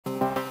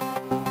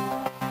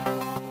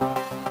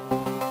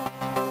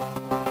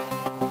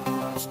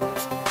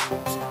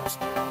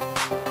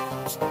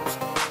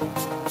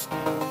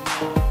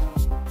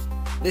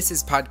This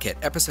is PodKit,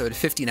 episode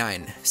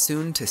 59,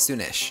 Soon to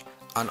Soonish,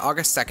 on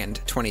August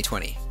 2nd,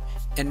 2020.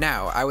 And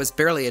now, I was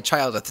barely a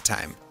child at the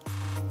time.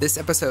 This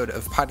episode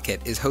of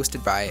PodKit is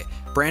hosted by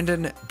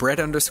Brandon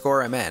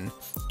Bread_MN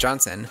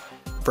Johnson,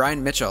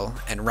 Brian Mitchell,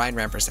 and Ryan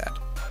Rampersad.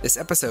 This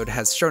episode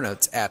has show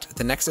notes at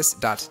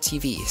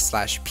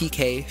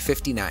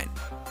thenexus.tv/PK59.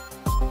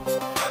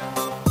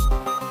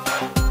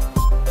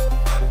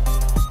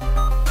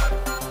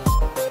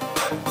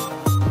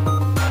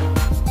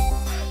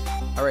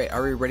 All right,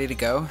 are we ready to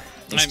go?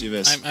 Let's do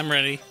this. I'm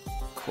ready.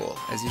 Cool.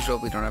 As usual,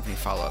 we don't have any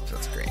follow-ups.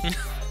 That's great.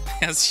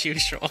 As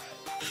usual.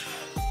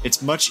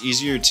 It's much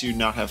easier to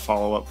not have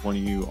follow-up when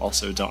you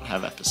also don't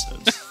have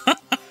episodes.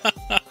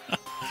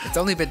 It's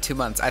only been 2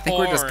 months. I think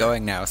we're just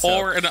going now. So.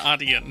 Or an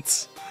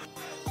audience.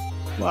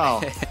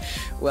 Wow.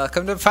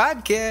 Welcome to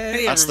PodKit.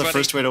 Hey, That's everybody. the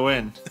first way to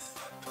win.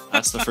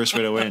 That's the first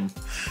way to win.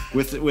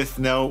 With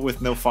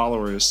no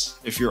followers.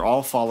 If you're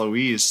all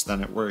followees,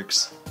 then it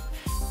works.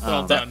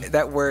 Well done.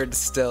 That word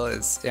still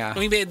is, yeah.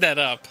 We made that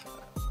up.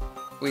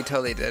 We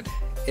totally did.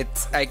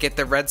 I get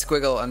the red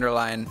squiggle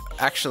underline.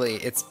 Actually,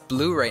 it's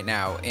blue right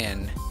now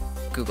in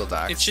Google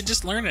Docs. It should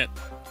just learn it.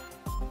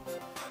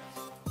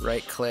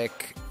 Right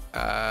click,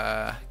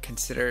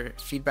 consider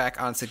feedback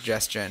on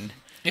suggestion.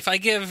 If I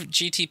give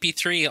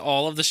GTP3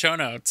 all of the show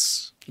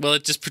notes, will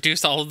it just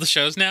produce all of the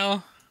shows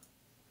now?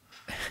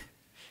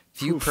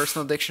 View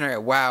personal dictionary.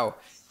 Wow,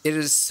 it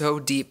is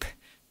so deep.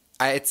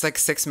 It's like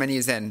 6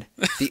 menus in.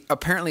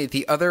 Apparently,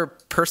 the other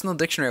personal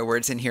dictionary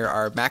words in here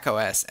are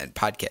macOS and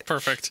PodKit.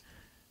 Perfect.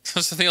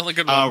 Those are the only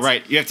good ones. Oh,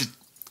 right. You have to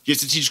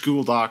teach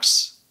Google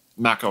Docs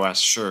macOS.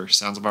 Sure,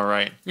 sounds about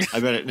right. I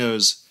bet it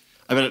knows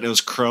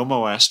Chrome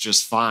OS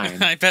just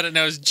fine. I bet it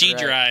knows G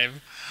Drive.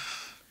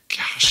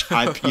 Gosh,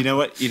 you know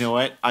what?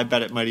 I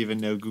bet it might even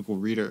know Google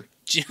Reader,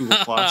 Google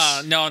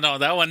Plus. No,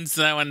 that one's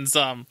that's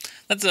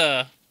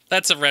a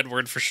red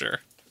word for sure.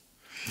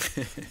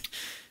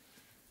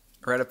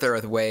 Right up there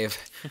with Wave.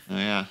 Oh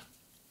yeah.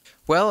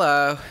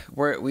 Well,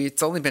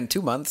 it's only been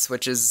 2 months,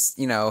 which is,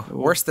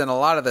 worse than a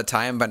lot of the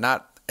time, but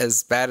not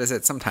as bad as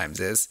it sometimes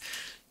is.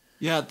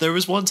 Yeah, there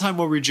was one time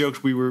where we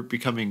joked we were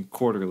becoming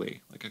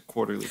quarterly, like a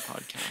quarterly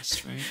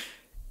podcast, right?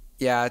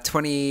 Yeah,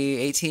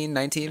 2018,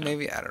 19,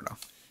 maybe? I don't know.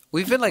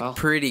 We've been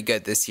pretty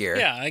good this year.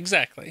 Yeah,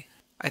 exactly.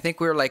 I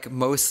think we were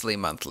mostly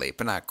monthly,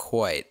 but not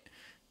quite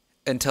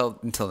until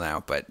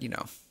now, but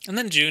And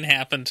then June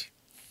happened.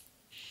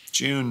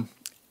 June.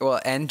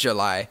 Well, and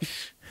July.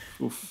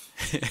 Oof.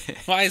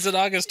 Why is it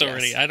August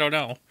already? Yes. I don't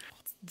know.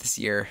 This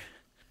year.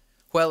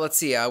 Well, let's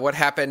see. What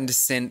happened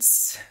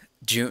since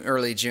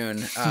early June?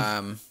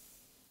 Some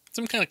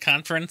kind of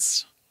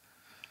conference.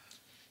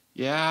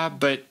 Yeah,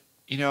 but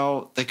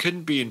they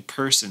couldn't be in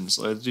person,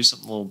 so they had to do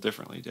something a little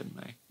differently, didn't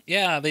they?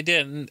 Yeah, they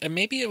did. And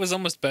maybe it was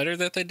almost better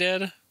that they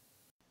did.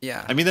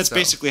 Yeah. I mean, that's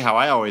basically how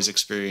I always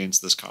experience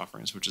this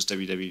conference, which is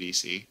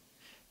WWDC.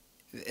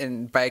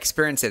 And by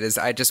experience it is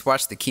I just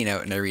watch the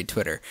keynote and I read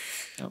Twitter.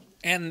 Yep.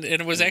 And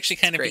it was actually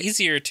kind of great.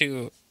 easier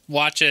to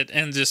watch it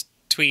and just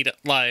tweet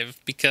live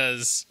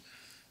because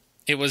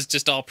it was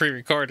just all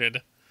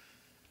pre-recorded.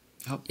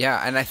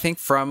 Yeah, and I think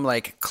from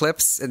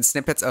clips and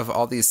snippets of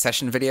all these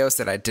session videos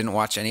that I didn't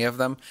watch any of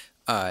them,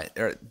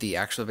 or the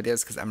actual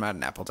videos because I'm not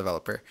an Apple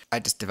developer. I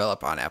just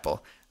develop on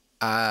Apple.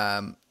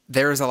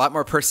 There was a lot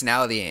more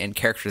personality and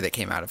character that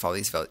came out of all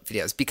these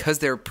videos because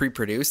they're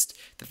pre-produced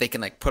that they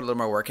can put a little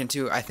more work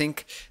into. I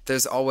think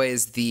there's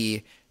always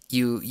you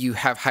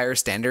have higher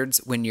standards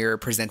when you're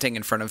presenting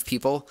in front of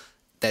people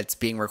that's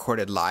being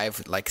recorded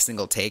live,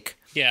 single take.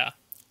 Yeah.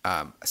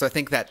 So I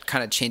think that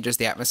kind of changes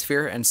the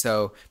atmosphere. And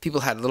so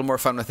people had a little more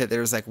fun with it.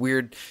 There was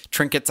weird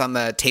trinkets on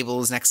the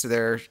tables next to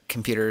their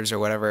computers or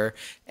whatever.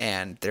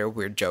 And there were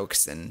weird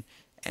jokes and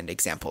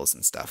examples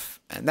and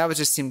stuff. And that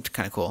just seemed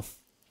kind of cool.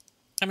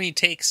 How many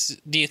takes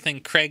do you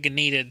think Craig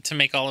needed to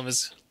make all of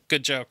his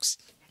good jokes?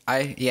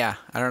 I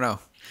don't know.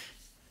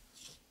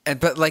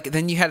 But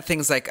then you had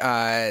things like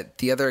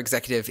the other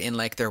executive in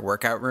their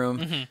workout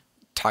room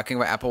talking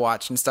about Apple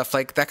Watch and stuff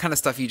that kind of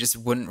stuff you just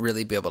wouldn't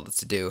really be able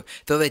to do.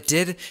 Though they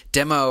did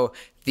demo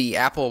the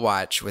Apple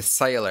Watch with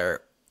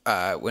cellular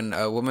when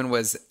a woman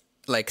was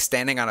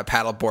standing on a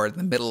paddleboard in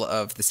the middle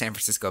of the San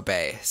Francisco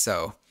Bay.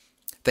 So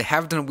they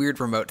have done weird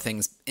remote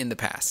things in the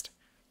past.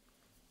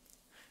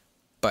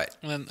 But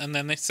and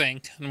then they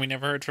sank, and we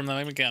never heard from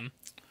them again.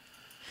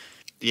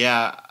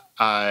 Yeah,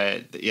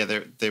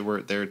 they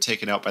were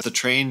taken out by the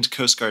trained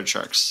Coast Guard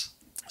sharks.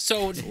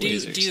 So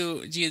did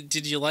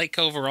you like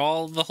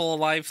overall the whole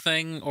live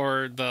thing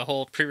or the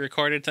whole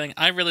pre-recorded thing?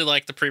 I really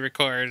like the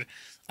pre-record.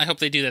 I hope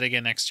they do that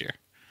again next year.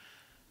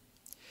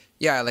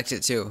 Yeah, I liked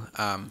it too.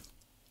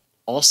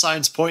 All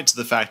signs point to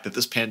the fact that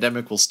this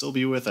pandemic will still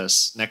be with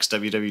us next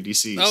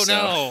WWDC. Oh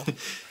no,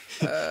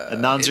 a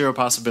non-zero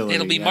possibility.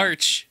 it'll be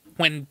March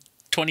when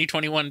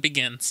 2021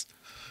 begins.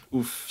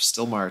 Oof,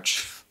 still March.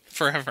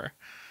 Forever.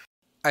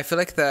 I feel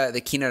like the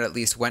keynote at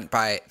least went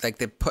by they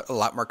put a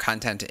lot more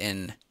content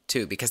in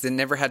too, because they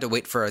never had to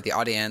wait for the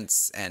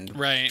audience and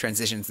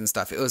transitions and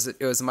stuff. It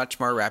was a much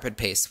more rapid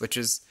pace, which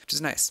is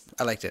nice.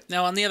 I liked it.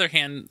 Now, on the other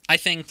hand, I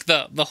think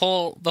the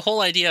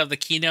whole idea of the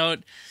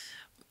keynote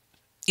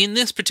in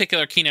this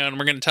particular keynote, and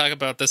we're going to talk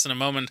about this in a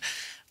moment,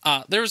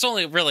 there was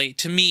only really,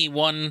 to me,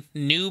 one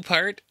new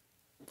part.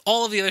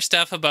 All of the other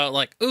stuff about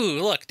like,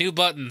 ooh, look, new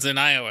buttons in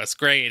iOS,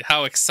 great,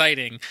 how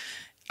exciting.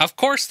 Of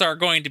course there are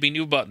going to be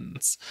new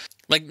buttons.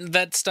 Like,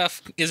 that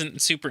stuff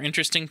isn't super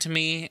interesting to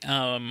me.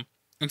 And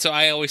so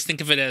I always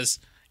think of it as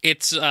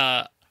it's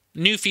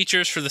new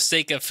features for the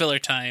sake of filler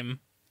time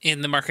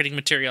in the marketing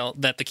material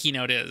that the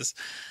keynote is.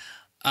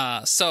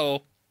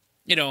 So,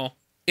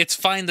 it's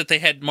fine that they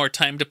had more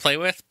time to play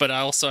with, but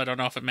I don't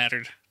know if it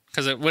mattered.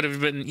 Because it would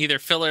have been either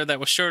filler that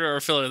was shorter or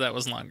filler that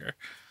was longer.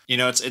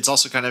 It's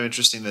also kind of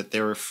interesting that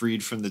they were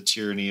freed from the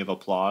tyranny of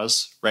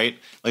applause, right?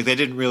 Like, they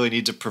didn't really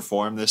need to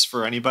perform this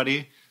for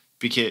anybody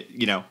because,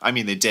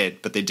 they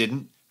did, but they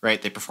didn't,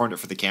 right? They performed it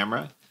for the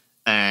camera.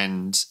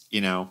 And,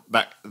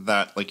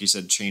 that, like you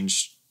said,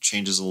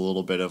 changes a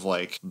little bit of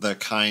like the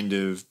kind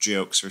of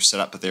jokes or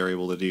setup that they were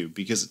able to do,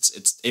 because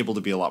it's able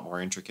to be a lot more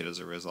intricate as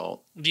a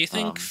result. Do you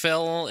think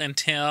Phil and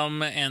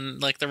Tim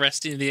and like the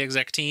rest of the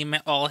exec team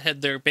all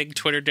had their big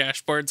Twitter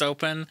dashboards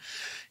open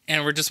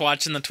and were just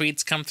watching the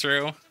tweets come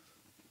through?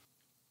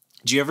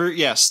 Do you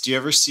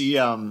ever see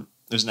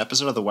there's an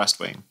episode of The West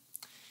Wing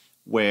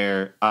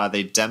where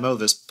they demo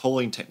this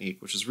polling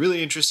technique, which is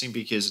really interesting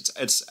because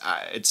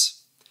it's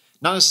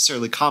not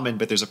necessarily common,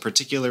 but there's a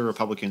particular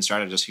Republican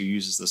strategist who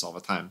uses this all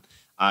the time.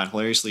 And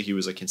hilariously, he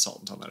was a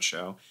consultant on that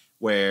show,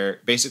 where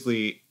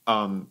basically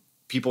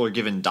people are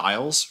given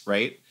dials,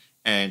 right?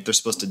 And they're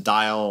supposed to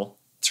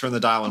turn the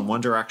dial in one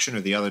direction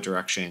or the other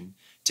direction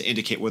to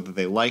indicate whether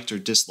they liked or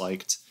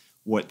disliked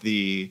what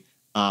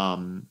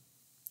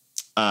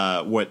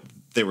what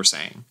they were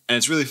saying. And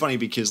it's really funny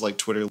because like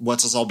Twitter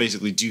lets us all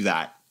basically do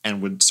that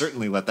and would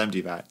certainly let them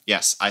do that.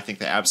 Yes, I think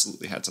they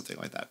absolutely had something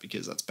like that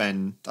because that's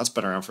been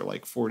around for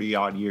like 40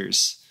 odd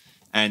years.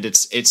 And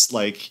it's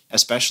like,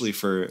 especially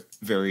for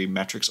very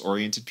metrics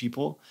oriented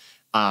people.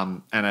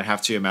 And I'd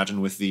have to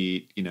imagine with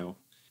the,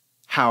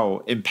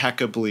 how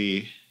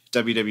impeccably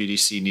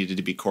WWDC needed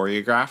to be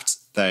choreographed,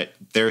 that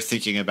they're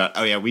thinking about,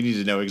 oh yeah, we need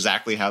to know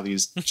exactly how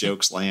these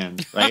jokes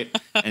land, right?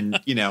 And,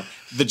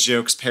 the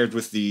jokes paired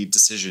with the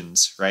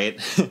decisions, right?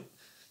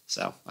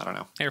 So, I don't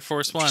know. Air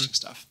Force One.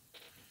 Stuff.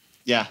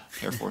 Yeah,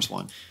 Air Force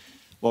One.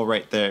 Well,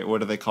 right there, what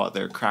do they call it?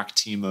 Their crack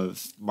team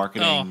of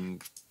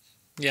marketing,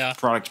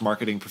 product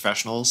marketing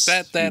professionals.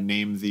 That's been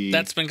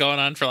going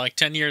on for like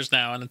 10 years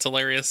now, and it's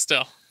hilarious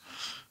still.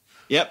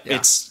 Yep,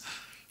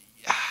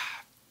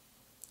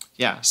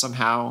 yeah.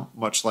 Somehow,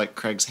 much like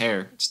Craig's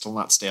hair, it's still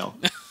not stale.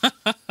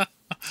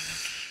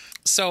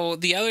 So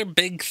the other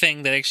big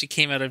thing that actually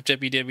came out of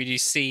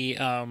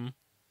WWDC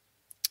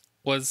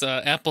was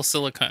Apple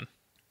Silicon.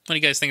 What do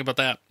you guys think about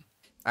that?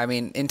 I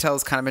mean,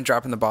 Intel's kind of been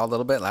dropping the ball a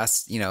little bit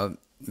last,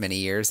 many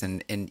years,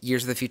 and in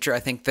years of the future, I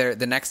think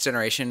the next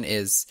generation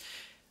is,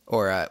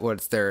 or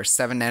what's their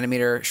 7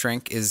 nanometer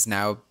shrink is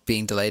now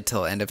being delayed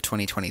till end of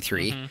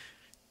 2023. Mm-hmm.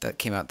 That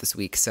came out this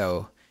week.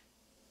 So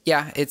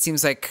yeah, it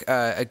seems like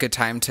a good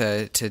time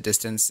to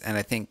distance. And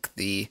I think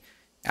the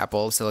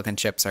Apple Silicon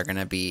chips are going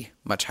to be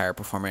much higher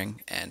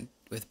performing and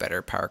with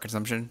better power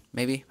consumption.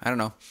 Maybe, I don't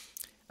know.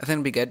 I think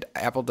it'll be good.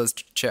 Apple does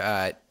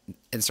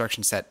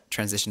instruction set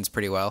transitions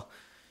pretty well.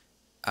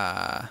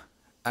 I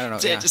don't know.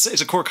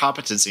 It's a core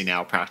competency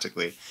now,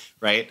 practically,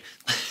 right?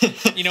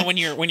 When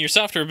your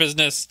software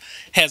business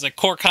has a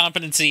core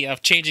competency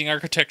of changing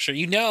architecture,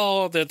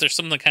 that there's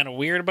something kind of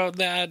weird about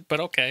that, but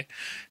okay.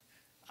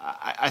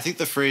 I think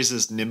the phrase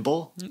is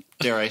nimble.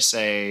 Dare I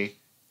say,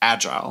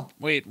 agile?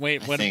 Wait.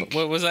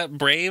 What was that?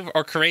 Brave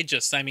or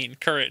courageous? I mean,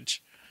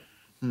 courage.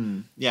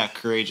 Yeah,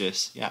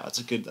 courageous. Yeah,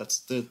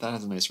 that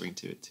has a nice ring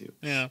to it too.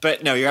 Yeah.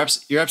 But no, you're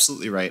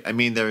absolutely right. I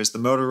mean, there's the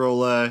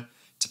Motorola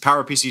to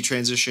PowerPC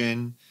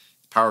transition,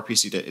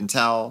 PowerPC to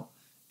Intel,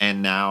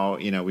 and now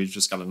we've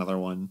just got another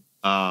one.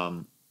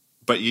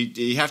 But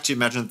you have to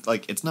imagine,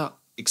 like, it's not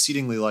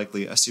exceedingly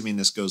likely, assuming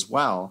this goes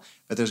well,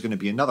 that there's going to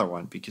be another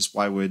one, because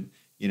why would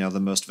the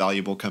most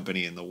valuable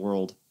company in the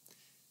world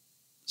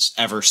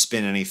ever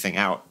spin anything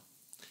out,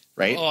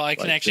 right? Well, I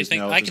can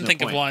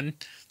think of one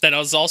that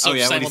was also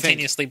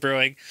simultaneously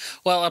brewing.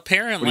 Well,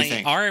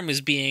 apparently ARM is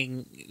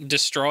being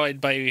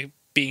destroyed by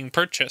being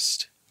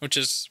purchased, which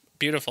is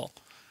beautiful.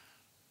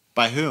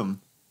 By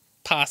whom?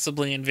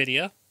 Possibly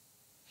NVIDIA.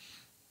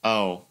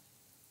 Oh.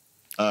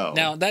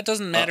 Now, that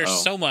doesn't matter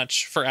so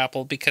much for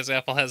Apple because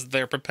Apple has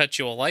their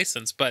perpetual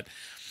license, but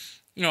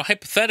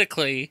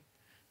hypothetically,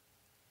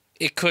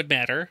 it could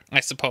matter, I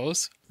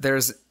suppose.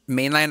 There's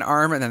mainline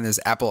ARM and then there's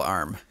Apple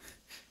ARM.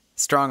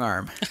 Strong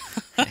arm.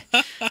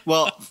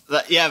 Well,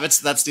 that's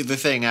the other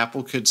thing.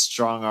 Apple could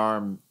strong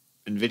arm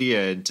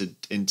NVIDIA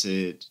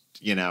into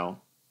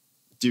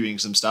doing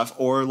some stuff,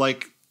 or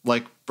like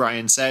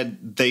Brian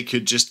said, they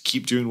could just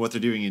keep doing what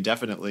they're doing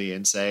indefinitely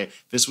and say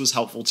this was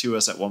helpful to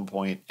us at one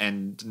point,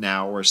 and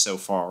now we're so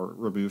far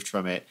removed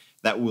from it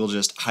that we'll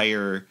just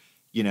hire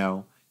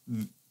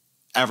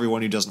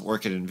everyone who doesn't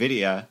work at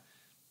NVIDIA,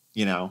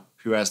 you know,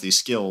 who has these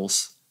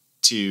skills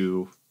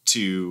to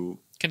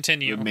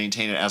continue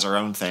maintain it as our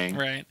own thing,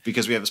 right?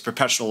 Because we have this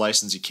perpetual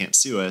license, you can't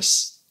sue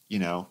us, you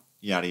know,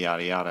 yada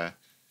yada yada.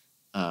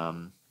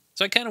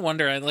 So I kind of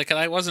wonder.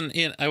 I wasn't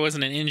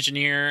an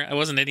engineer. I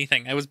wasn't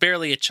anything. I was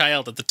barely a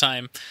child at the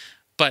time.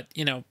 But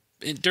you know,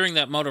 during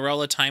that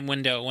Motorola time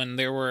window when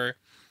there were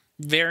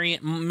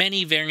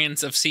many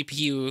variants of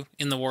CPU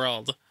in the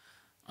world,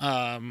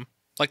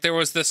 like there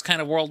was this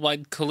kind of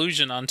worldwide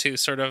collusion onto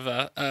sort of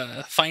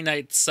a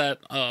finite set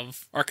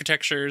of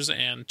architectures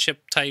and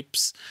chip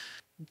types.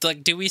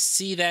 Like, do we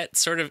see that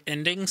sort of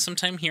ending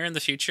sometime here in the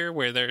future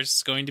where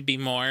there's going to be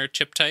more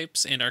chip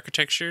types and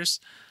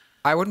architectures?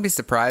 I wouldn't be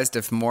surprised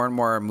if more and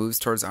more moves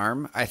towards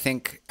ARM. I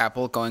think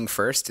Apple going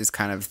first is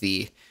kind of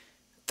the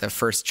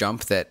first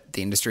jump that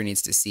the industry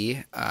needs to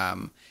see.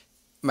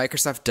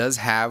 Microsoft does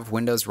have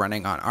Windows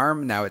running on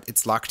ARM. Now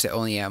it's locked to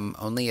OEM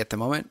only at the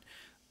moment,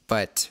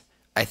 but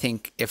I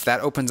think if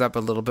that opens up a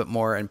little bit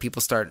more and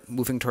people start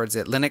moving towards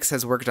it, Linux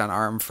has worked on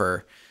ARM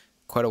for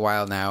quite a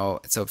while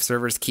now. So if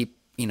servers keep,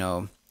 you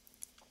know,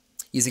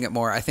 using it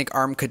more, I think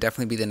ARM could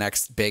definitely be the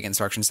next big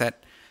instruction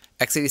set.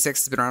 x86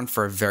 has been around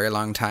for a very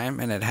long time,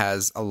 and it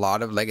has a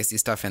lot of legacy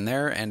stuff in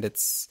there, and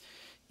it's,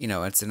 you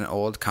know, it's an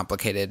old,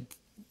 complicated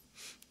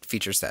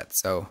feature set.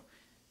 So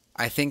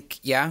I think,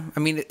 yeah, I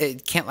mean,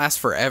 it can't last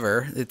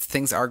forever.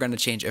 Things are going to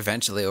change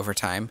eventually over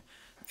time.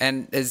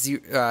 And as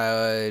you,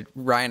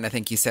 Ryan, I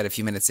think you said a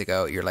few minutes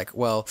ago, you're like,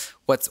 well,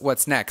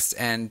 what's next?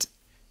 And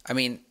I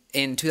mean,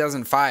 in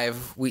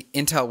 2005,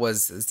 Intel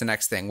was the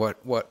next thing.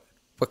 What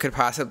could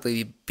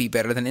possibly be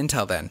better than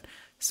Intel then?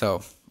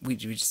 So we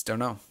just don't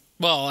know.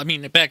 Well, I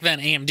mean, back then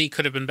AMD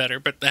could have been better,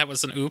 but that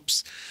was an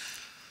oops.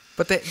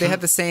 But they had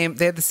the same.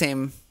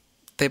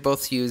 They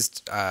both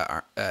used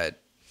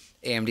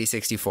AMD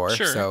 64.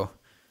 Sure. So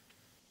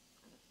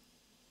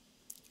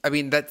I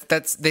mean,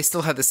 that's they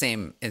still had the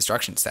same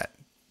instruction set,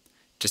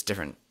 just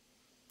different.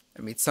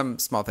 I mean, some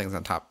small things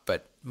on top,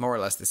 but more or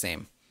less the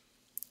same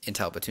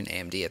Intel between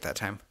AMD at that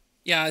time.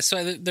 Yeah,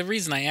 so the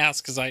reason I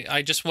ask is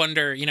I just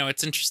wonder, you know,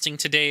 it's interesting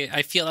today.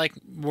 I feel like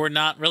we're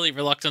not really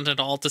reluctant at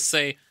all to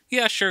say,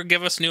 yeah, sure,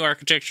 give us new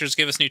architectures,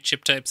 give us new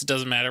chip types. It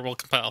doesn't matter. We'll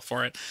compile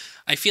for it.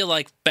 I feel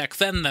like back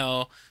then,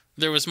 though,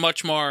 there was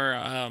much more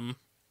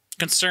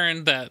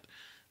concern that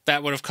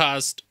would have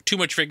caused too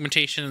much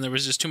fragmentation and there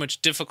was just too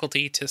much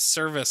difficulty to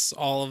service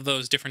all of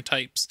those different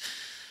types.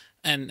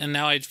 And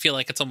now I feel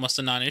like it's almost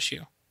a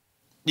non-issue.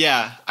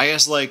 Yeah, I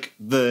guess like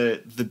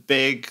the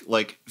big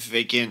like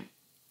vacant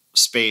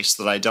space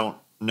that I don't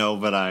know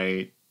but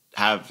I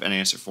have an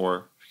answer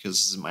for because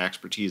this is my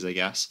expertise, I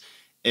guess,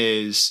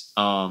 is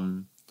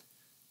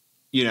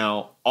you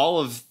know, all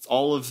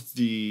of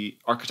the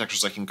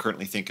architectures I can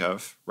currently think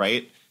of,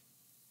 right,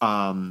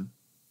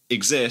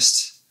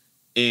 exist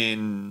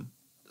in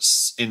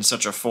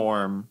such a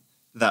form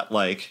that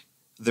like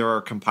there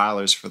are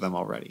compilers for them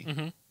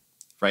already,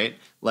 right?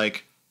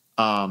 Like,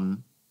 I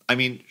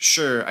mean,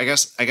 sure. I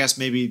guess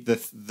maybe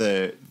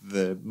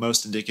the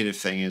most indicative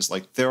thing is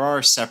like there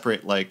are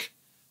separate like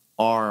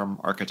ARM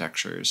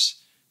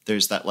architectures.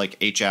 There's that like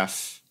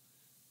HF,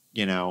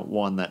 you know,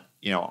 one that,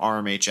 you know,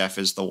 ARM HF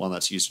is the one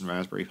that's used in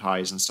Raspberry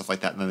Pis and stuff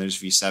like that. And then there's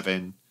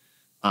V7,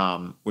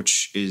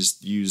 which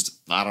is used,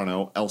 I don't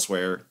know,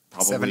 elsewhere.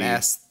 Probably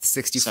 7S,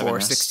 64,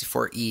 7S.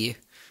 64E.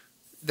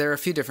 There are a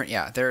few different,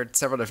 there are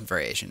several different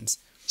variations.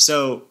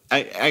 So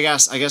I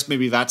guess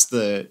maybe that's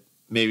all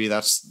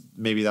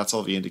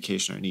the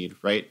indication I need,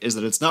 right? Is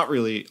that it's not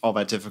really all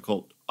that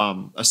difficult,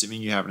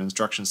 assuming you have an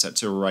instruction set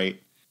to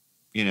write,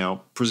 you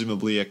know,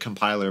 presumably a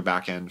compiler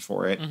backend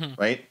for it,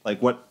 right? Like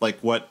what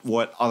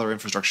other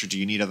infrastructure do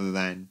you need other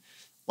than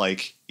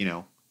like, you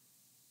know,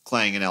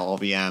 Clang and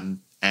LLVM,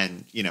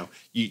 and you know,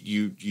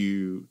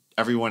 you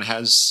everyone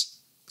has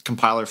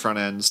compiler front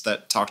ends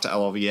that talk to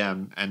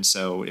LLVM, and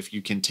so if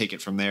you can take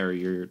it from there,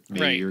 you're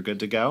good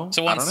to go.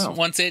 So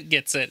once it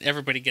gets it,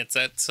 everybody gets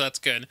it. So that's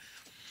good.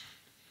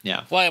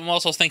 Yeah. Well, I'm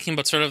also thinking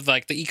about sort of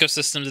like the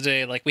ecosystem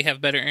today. Like we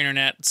have better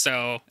internet,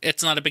 so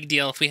it's not a big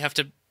deal if we have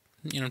to,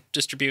 you know,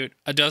 distribute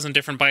a dozen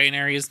different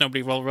binaries.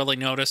 Nobody will really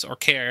notice or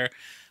care.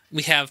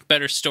 We have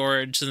better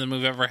storage than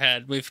we've ever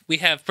had. We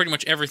have pretty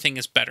much everything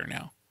is better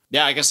now.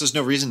 Yeah, I guess there's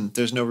no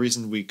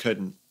reason we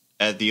couldn't.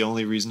 The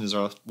only reason is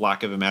our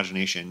lack of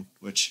imagination,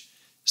 which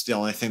is the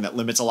only thing that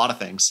limits a lot of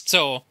things.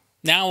 So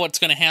now what's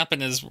going to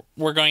happen is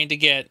we're going to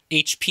get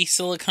HP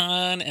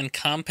Silicon and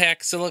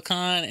Compaq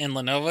Silicon and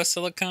Lenovo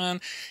Silicon,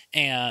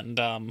 and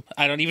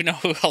I don't even know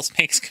who else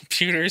makes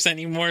computers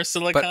anymore.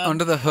 Silicon. But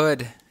under the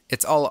hood,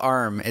 it's all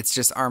ARM. It's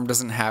just ARM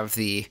doesn't have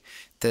the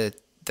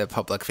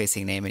public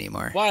facing name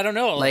anymore. Well, I don't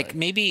know. Like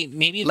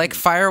maybe like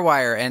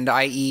FireWire and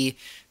IE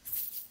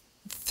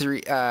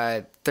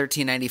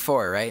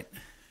 1394, right?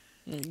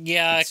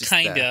 Yeah,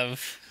 kind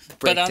of.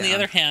 But on the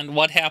other hand,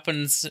 what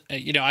happens?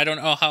 You know, I don't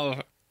know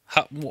how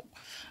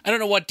I don't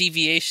know what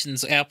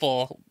deviations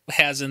Apple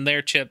has in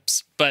their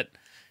chips, but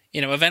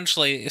you know,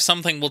 eventually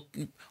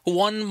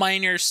one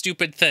minor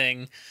stupid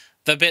thing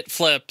the bit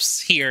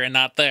flips here and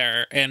not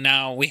there, and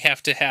now we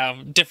have to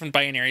have different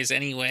binaries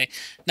anyway,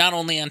 not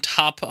only on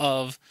top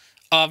of,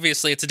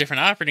 obviously it's a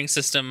different operating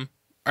system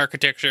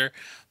architecture,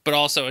 but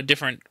also a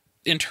different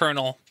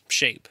internal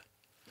shape.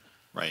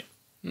 Right.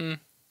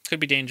 Could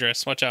be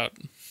dangerous. Watch out.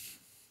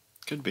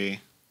 Could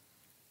be.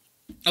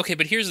 Okay,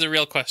 but here's the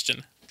real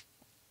question.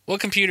 What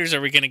computers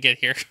are we going to get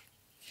here?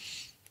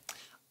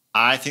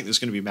 I think there's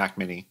going to be Mac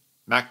Mini.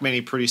 Mac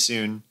Mini pretty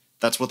soon.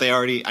 That's what they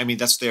already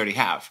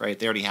have, right?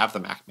 They already have the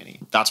Mac Mini.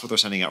 That's what they're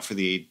sending out for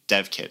the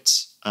dev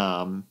kits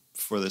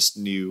for this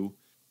new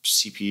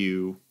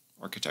CPU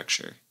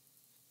architecture.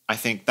 I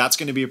think that's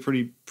going to be a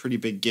pretty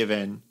big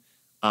given.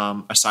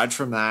 Aside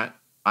from that,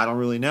 I don't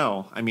really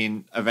know. I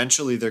mean,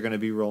 eventually they're going to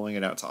be rolling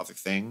it out to other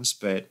things,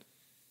 but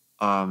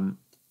I'm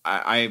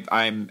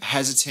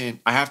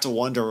hesitant. I have to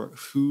wonder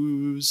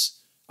who's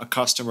a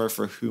customer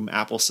for whom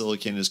Apple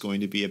Silicon is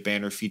going to be a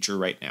banner feature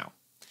right now.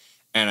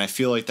 And I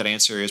feel like that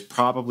answer is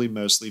probably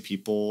mostly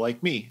people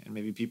like me and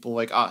maybe people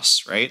like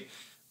us, right?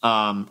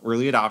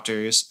 Early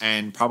adopters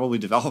and probably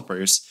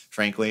developers,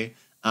 frankly.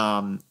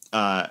 Or,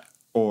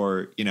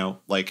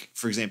 like,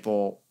 for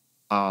example,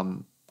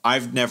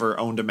 I've never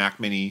owned a Mac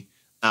Mini,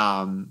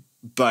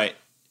 but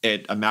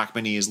a Mac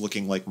Mini is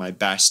looking like my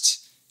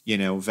best,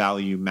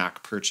 value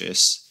Mac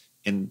purchase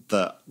in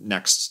the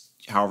next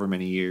however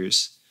many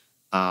years.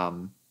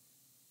 And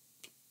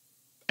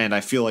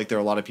I feel like there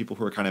are a lot of people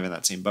who are kind of in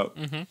that same boat.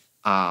 Mm-hmm.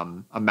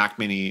 A Mac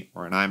Mini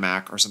or an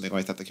iMac or something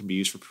like that can be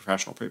used for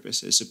professional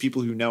purposes. So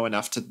people who know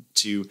enough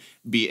to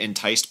be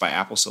enticed by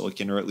Apple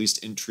Silicon, or at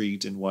least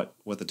intrigued in what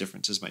the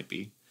differences might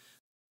be.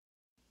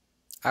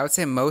 I would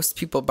say most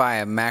people buy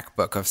a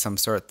MacBook of some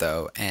sort,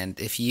 though, and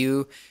if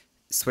you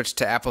switch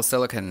to Apple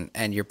Silicon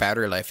and your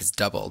battery life is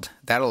doubled,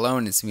 that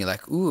alone is me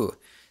like, ooh,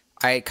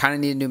 I kind of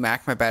need a new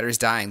Mac. My battery's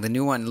dying. The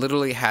new one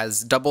literally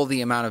has double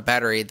the amount of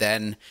battery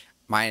than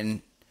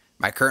my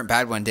current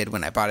bad one did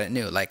when I bought it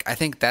new. Like, I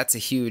think that's a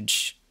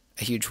huge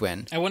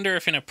win. I wonder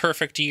if in a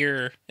perfect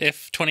year,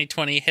 if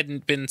 2020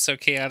 hadn't been so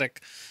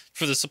chaotic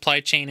for the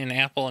supply chain in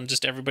Apple and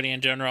just everybody in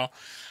general,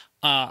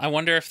 I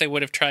wonder if they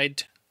would have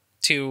tried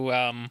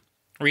to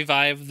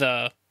revive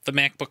the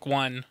MacBook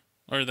One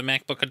or the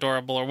MacBook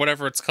Adorable or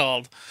whatever it's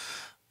called,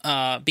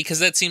 because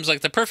that seems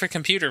like the perfect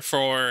computer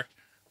for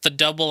the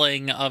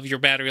doubling of your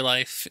battery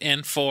life,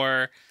 and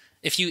for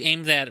if you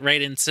aimed that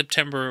right in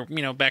September,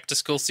 back to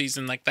school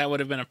season, like that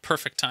would have been a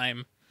perfect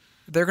time.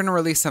 They're going to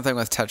release something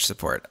with touch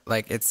support.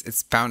 Like,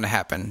 it's bound to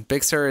happen.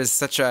 Big Sur is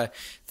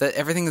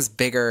everything is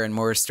bigger and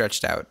more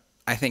stretched out.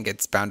 I think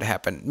it's bound to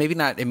happen. Maybe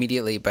not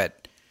immediately,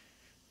 but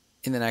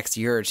in the next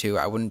year or two,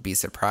 I wouldn't be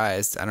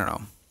surprised. I don't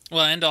know.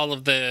 Well, and all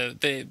of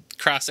the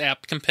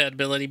cross-app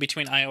compatibility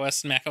between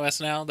iOS and macOS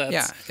now.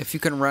 If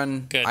you can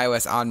run good.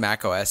 iOS on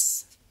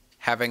macOS,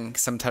 having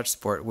some touch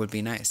support would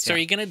be nice. So are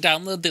you going to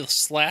download the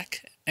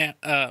Slack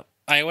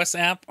iOS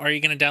app, or are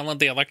you going to download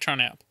the Electron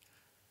app?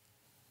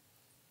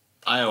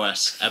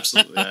 iOS,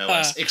 absolutely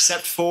iOS.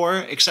 Except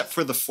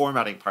for the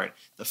formatting part.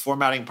 The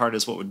formatting part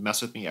is what would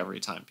mess with me every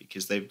time,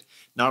 because they've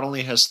not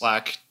only has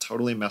Slack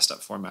totally messed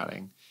up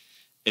formatting,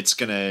 it's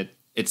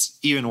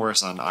even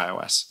worse on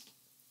iOS.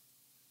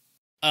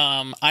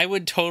 I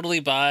would totally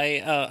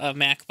buy a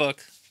MacBook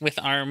with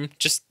ARM.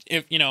 Just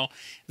if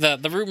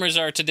the rumors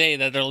are today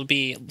that it'll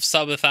be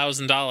sub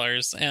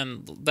 $1,000,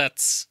 and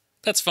that's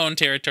phone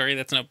territory.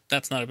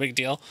 That's not a big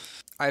deal.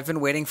 I've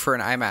been waiting for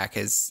an iMac,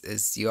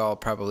 as you all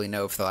probably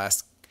know, for the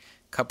last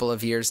couple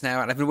of years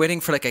now, and I've been waiting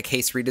for like a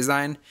case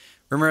redesign.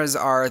 Rumors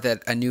are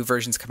that a new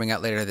version's coming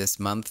out later this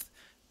month,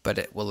 but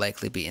it will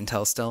likely be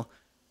Intel still.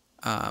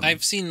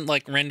 I've seen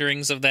like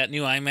renderings of that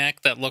new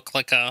iMac that look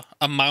like a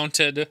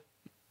mounted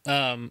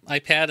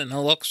iPad, and it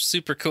looks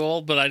super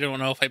cool, but I don't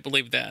know if I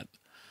believe that.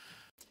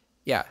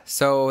 Yeah,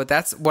 so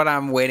that's what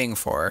I'm waiting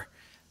for.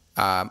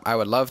 I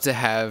would love to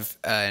have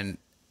a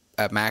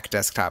Mac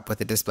desktop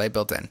with a display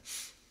built in.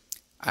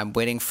 I'm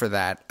waiting for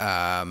that.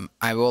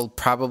 I will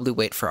probably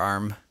wait for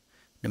ARM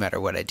no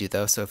matter what I do,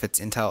 though. So if it's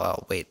Intel,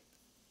 I'll wait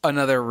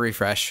another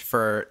refresh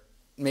for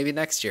maybe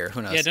next year.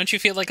 Who knows? Yeah, don't you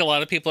feel like a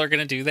lot of people are going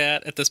to do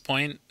that at this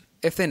point?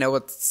 If they know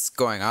what's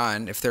going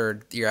on. If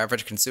they're your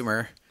average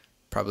consumer,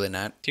 probably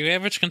not. Do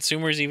average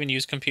consumers even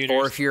use computers?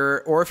 Or if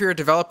you're a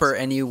developer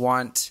and you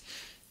want,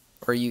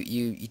 or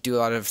you do a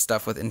lot of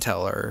stuff with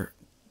Intel or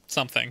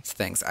something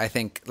things, I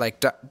think like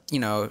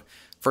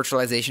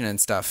virtualization and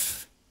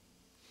stuff.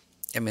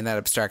 I mean, that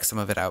abstracts some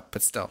of it out,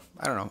 but still,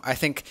 I don't know. I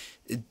think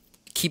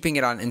keeping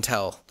it on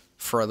Intel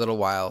for a little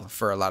while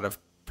for a lot of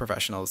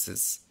professionals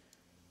is,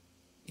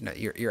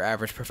 your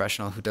average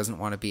professional who doesn't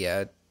want to be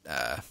a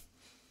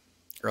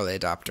early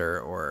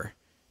adopter or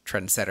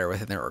trendsetter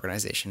within their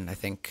organization, I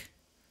think.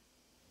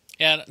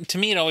 Yeah, to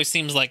me, it always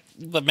seems like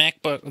the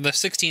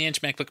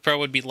 16-inch MacBook Pro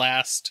would be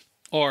last,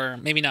 or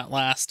maybe not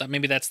last.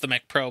 Maybe that's the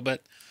Mac Pro,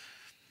 but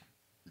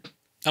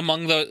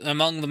among the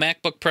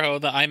MacBook Pro,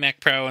 the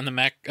iMac Pro, and the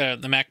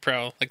Mac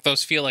Pro, like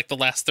those feel like the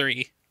last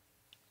three,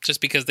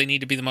 just because they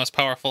need to be the most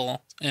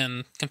powerful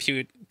and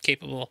compute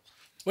capable.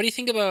 What do you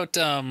think about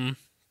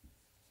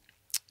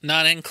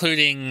not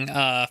including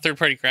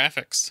third-party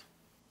graphics?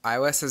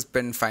 iOS has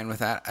been fine with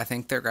that. I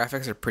think their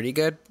graphics are pretty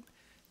good.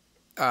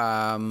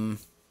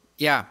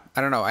 Yeah,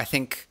 I don't know. I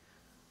think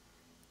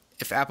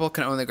if Apple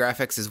can own the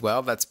graphics as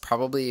well, that's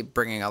probably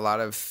bringing a lot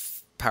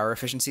of power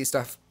efficiency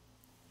stuff.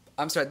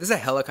 I'm sorry, there's a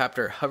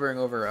helicopter hovering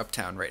over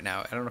Uptown right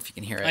now. I don't know if you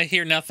can hear it. I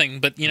hear nothing,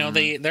 but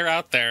they're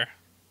out there.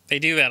 They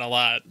do that a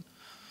lot.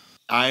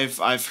 I've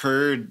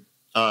heard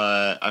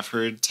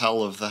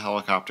tell of the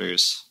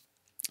helicopters.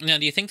 Now,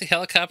 do you think the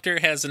helicopter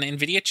has an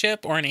NVIDIA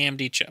chip or an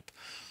AMD chip?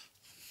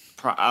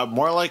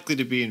 More likely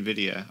to be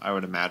NVIDIA, I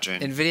would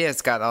imagine.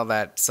 NVIDIA's got all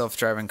that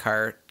self-driving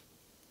car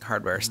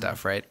hardware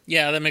stuff, right?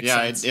 Yeah, that makes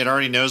sense. Yeah, it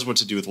already knows what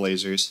to do with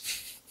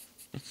lasers.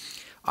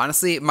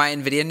 Honestly, my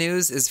NVIDIA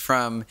news is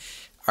from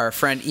our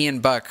friend Ian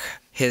Buck.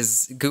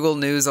 His Google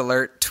News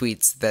alert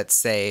tweets that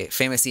say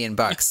famous Ian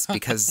Bucks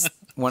because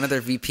one of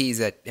their VPs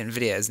at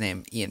NVIDIA is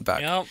named Ian Buck.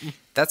 Yep.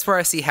 That's where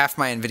I see half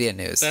my NVIDIA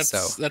news.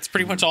 That's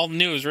pretty much all the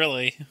news,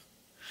 really.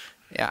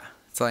 Yeah,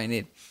 that's all you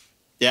need.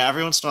 Yeah,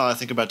 every once in a while I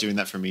think about doing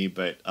that for me,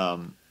 but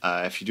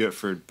if you do it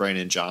for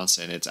Brandon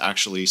Johnson, it's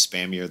actually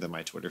spammier than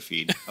my Twitter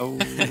feed. Oh,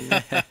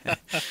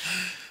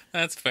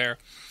 that's fair.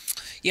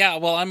 Yeah,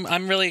 well,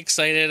 I'm really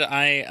excited.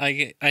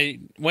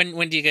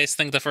 When do you guys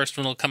think the first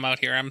one will come out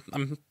here?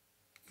 I'm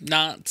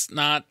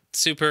not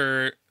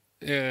super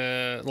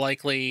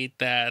likely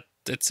that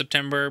it's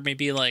September.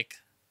 Maybe like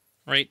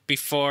right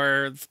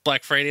before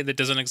Black Friday that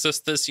doesn't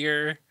exist this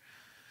year.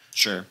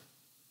 Sure.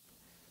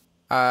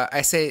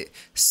 I say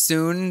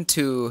soon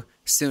to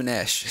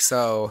soonish.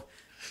 So,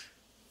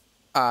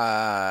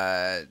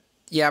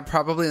 yeah,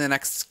 probably in the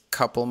next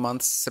couple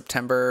months,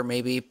 September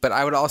maybe. But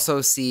I would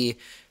also see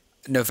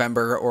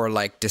November or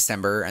like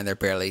December, and they're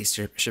barely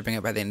shipping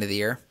it by the end of the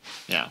year.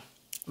 Yeah.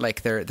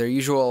 Like their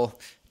usual,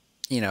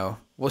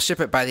 we'll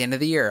ship it by the end of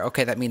the year.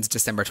 Okay, that means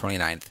December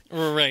 29th.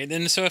 Right.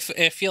 And so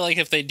I feel like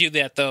if they do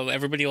that, though,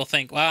 everybody will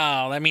think,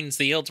 wow, that means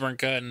the yields weren't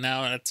good, and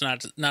now it's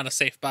not a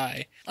safe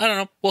buy. I don't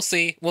know. We'll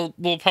see.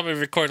 We'll probably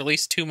record at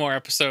least 2 more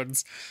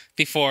episodes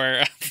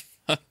before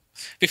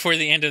before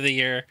the end of the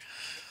year.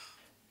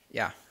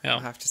 Yeah, we'll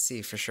have to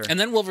see for sure. And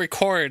then we'll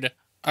record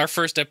our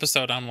first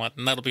episode on one,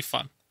 and that'll be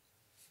fun.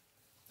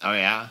 Oh,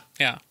 yeah?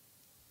 Yeah.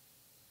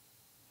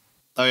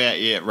 Oh,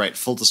 yeah, right.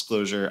 Full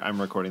disclosure,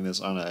 I'm recording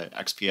this on a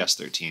XPS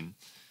 13.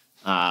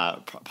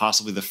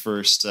 Possibly the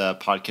first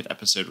PodKit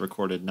episode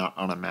recorded not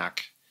on a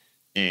Mac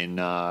in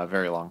a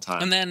very long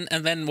time.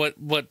 And then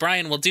what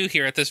Brian will do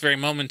here at this very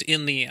moment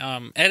in the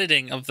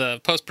editing of the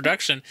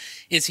post-production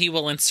is he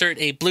will insert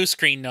a blue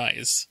screen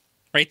noise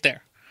right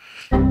there.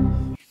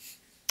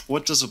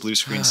 What does a blue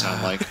screen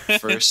sound like,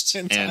 first?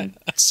 And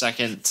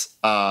second,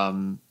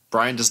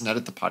 Brian doesn't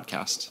edit the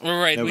podcast.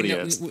 Right. Nobody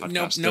edits the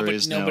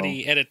podcast.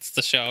 Nobody edits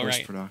the show, right?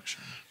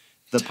 Post-production.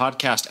 The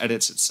podcast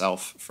edits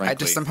itself, frankly. I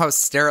just somehow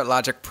stare at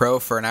Logic Pro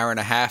for an hour and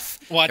a half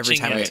every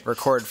time I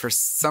record for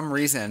some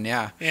reason.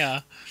 Yeah.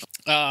 Yeah.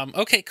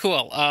 Okay,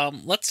 cool.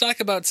 Let's talk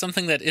about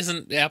something that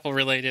isn't Apple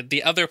related.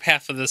 The other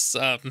half of this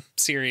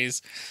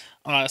series,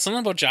 something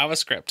about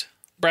JavaScript.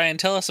 Brian,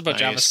 tell us about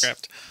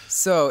JavaScript.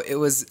 So it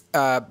was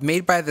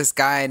made by this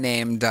guy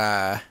named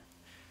I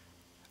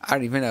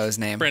don't even know his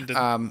name.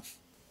 Brendan.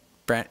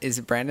 Is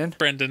it Brandon?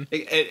 Brendan.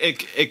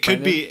 It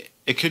could be.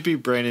 It could be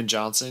Brandon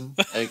Johnson.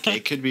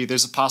 It could be.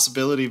 There's a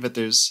possibility, but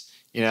there's.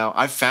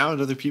 I've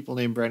found other people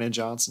named Brandon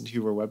Johnson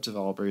who were web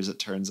developers. It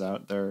turns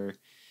out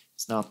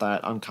it's not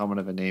that uncommon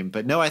of a name.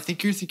 But no, I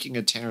think you're thinking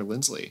of Tanner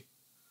Lindsley.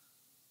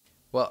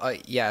 Well,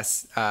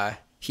 yes.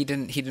 He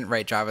didn't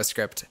write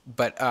JavaScript,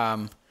 but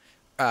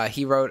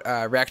he wrote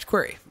React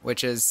Query,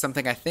 which is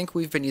something I think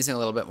we've been using a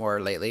little bit more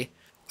lately.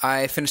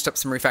 I finished up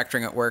some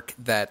refactoring at work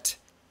that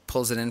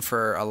pulls it in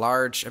for a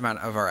large amount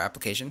of our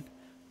application.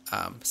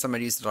 Some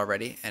had used it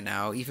already, and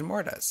now even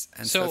more does.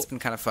 And so it's been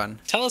kind of fun.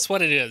 Tell us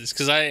what it is,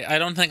 because I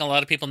don't think a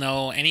lot of people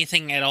know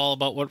anything at all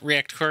about what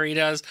React Query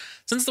does.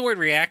 Since the word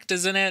React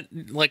is in it,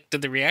 like,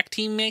 did the React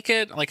team make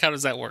it? Like, how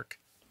does that work?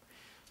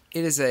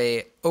 It is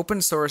a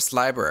open source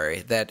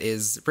library that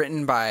is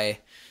written by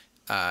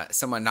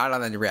someone not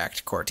on the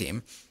React core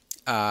team.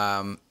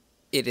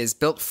 It is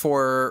built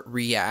for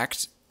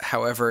React.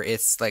 However,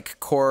 its like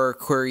core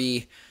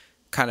query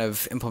kind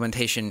of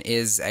implementation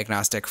is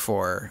agnostic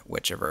for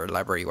whichever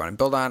library you want to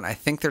build on. I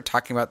think they're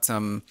talking about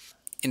some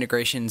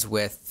integrations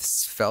with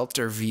Svelte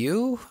or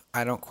Vue.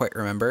 I don't quite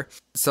remember.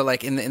 So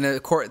like in the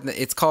core,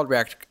 it's called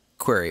React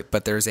Query,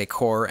 but there's a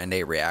core and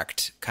a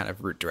React kind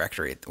of root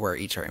directory where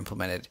each are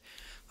implemented.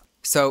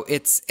 So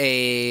it's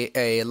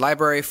a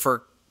library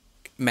for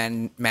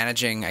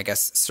managing, I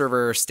guess,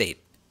 server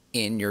state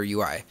in your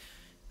UI.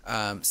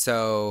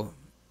 So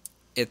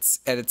it's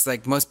at its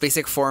like most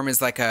basic form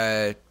is like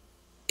a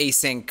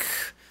async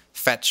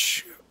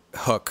fetch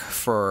hook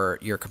for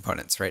your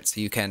components, right? So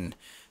you can,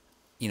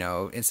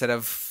 instead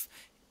of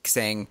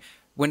saying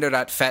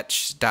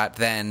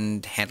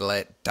window.fetch.then handle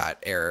it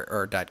 .error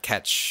or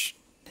 .catch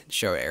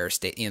show error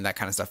state, that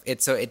kind of stuff.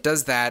 It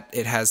does that.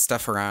 It has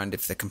stuff around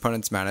if the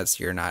component's mounted,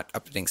 so you're not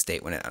updating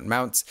state when it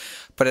unmounts,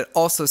 but it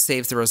also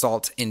saves the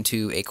result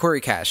into a query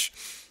cache.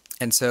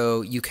 And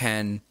so you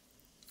can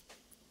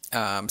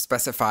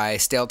specify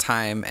stale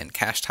time and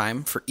cache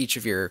time for each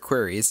of your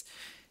queries.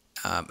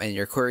 And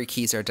your query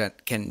keys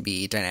can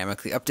be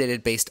dynamically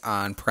updated based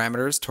on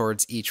parameters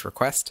towards each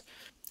request.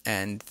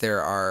 And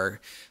there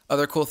are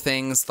other cool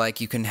things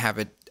like you can have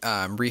it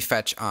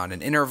refetch on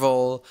an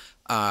interval,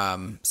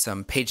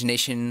 some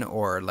pagination,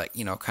 or like,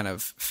 kind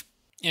of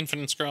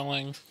infinite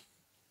scrolling.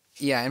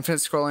 Yeah, infinite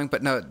scrolling,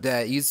 but no,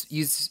 use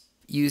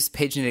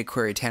paginated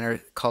query. Tanner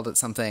called it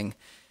something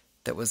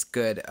that was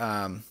good.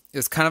 It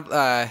was kind of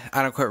I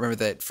don't quite remember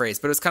the phrase,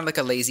 but it was kind of like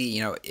a lazy,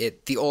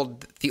 the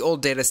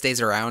old data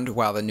stays around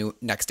while the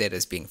next data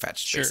is being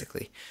fetched,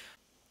 basically.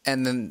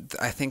 And then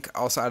I think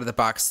also out of the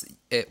box,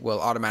 it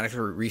will automatically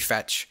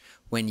refetch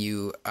when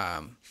you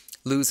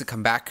lose and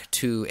come back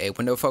to a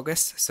window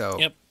focus. So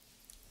yep,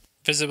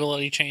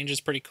 visibility change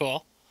is pretty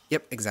cool.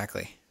 Yep,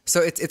 exactly.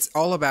 So it's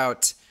all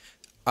about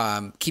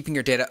keeping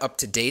your data up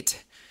to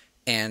date,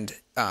 and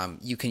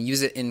you can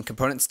use it in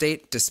component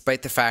state,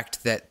 despite the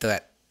fact that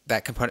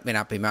that component may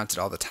not be mounted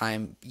all the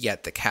time,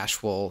 yet the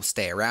cache will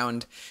stay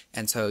around.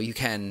 And so you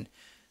can,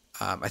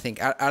 I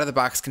think out of the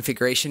box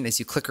configuration is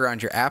you click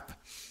around your app,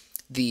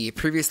 the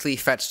previously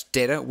fetched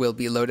data will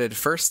be loaded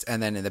first,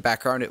 and then in the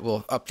background it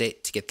will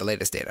update to get the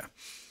latest data.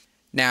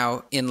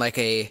 Now, in like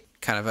a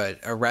kind of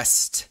a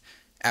REST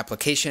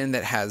application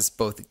that has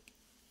both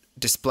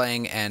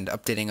displaying and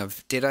updating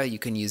of data, you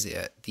can use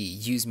the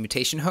use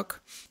mutation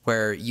hook,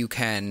 where you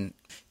can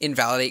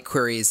invalidate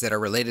queries that are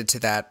related to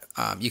that.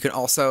 You can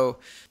also,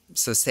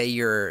 so say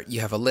you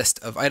have a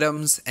list of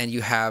items and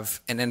you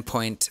have an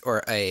endpoint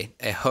or a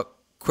hook,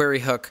 query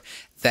hook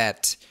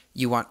that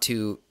you want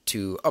to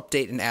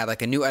update and add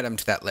like a new item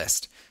to that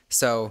list.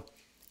 So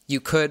you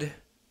could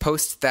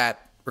post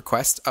that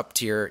request up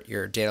to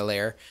your data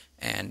layer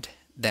and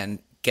then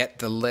get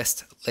the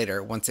list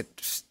later once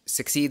it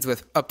succeeds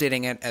with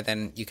updating it, and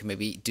then you can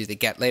maybe do the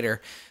get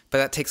later, but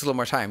that takes a little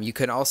more time. You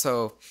can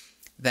also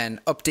then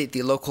update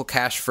the local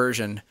cache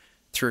version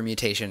through a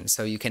mutation,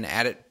 so you can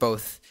add it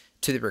both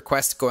to the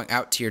request going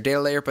out to your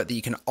data layer, but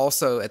you can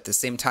also at the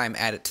same time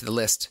add it to the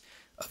list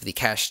of the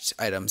cached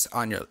items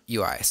on your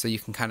UI. So you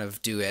can kind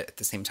of do it at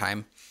the same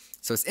time.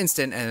 So it's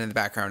instant, and in the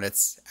background,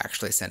 it's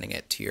actually sending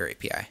it to your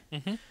API.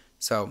 Mm-hmm.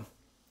 So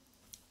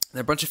there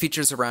are a bunch of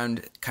features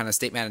around kind of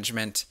state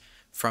management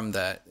from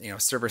the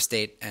server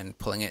state and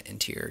pulling it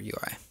into your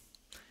UI.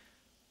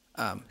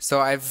 So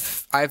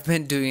I've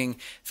been doing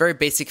very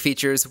basic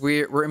features.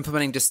 We're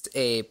implementing just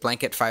a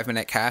blanket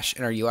 5-minute cache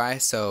in our UI,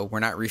 so we're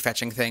not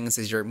refetching things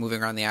as you're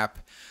moving around the app.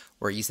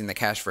 We're using the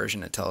cache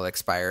version until it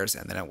expires,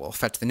 and then it will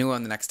fetch the new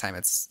one the next time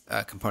its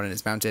component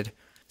is mounted.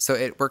 So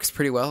it works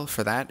pretty well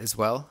for that as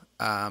well,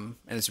 and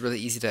it's really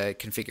easy to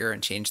configure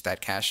and change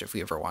that cache if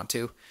we ever want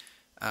to.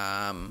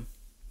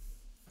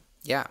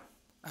 Yeah.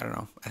 I don't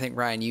know. I think,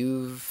 Ryan,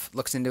 you've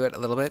looked into it a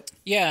little bit.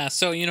 Yeah,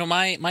 so,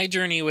 my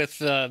journey with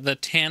the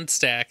TAN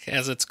stack,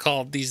 as it's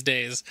called these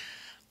days.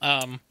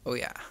 Oh,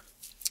 yeah.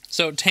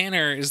 So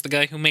Tanner is the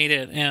guy who made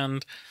it,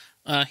 and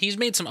he's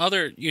made some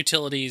other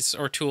utilities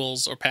or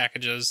tools or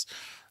packages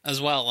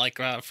as well, like,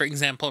 for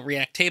example,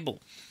 React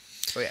Table.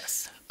 Oh,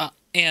 yes.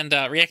 And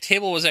React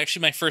Table was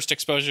actually my first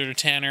exposure to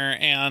Tanner,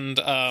 and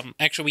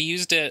actually we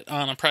used it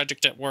on a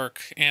project at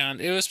work,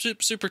 and it was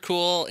super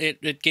cool.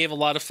 It gave a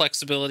lot of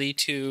flexibility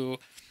to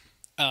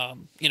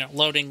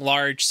loading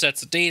large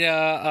sets of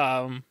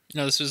data.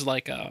 This was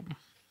like kind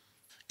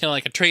of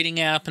like a trading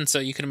app, and so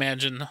you can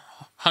imagine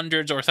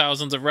hundreds or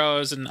thousands of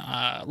rows, and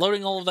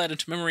loading all of that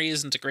into memory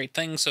isn't a great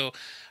thing. So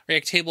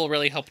React Table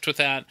really helped with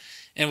that,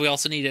 and we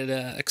also needed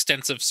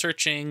extensive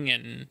searching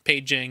and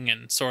paging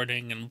and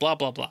sorting and blah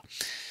blah blah.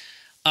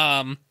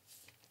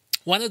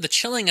 One of the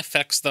chilling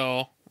effects,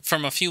 though,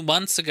 from a few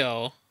months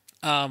ago,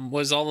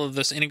 was all of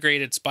this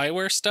integrated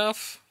spyware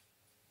stuff,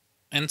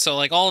 and so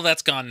like all of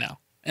that's gone now.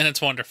 And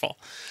it's wonderful.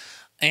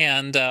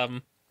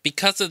 And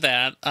because of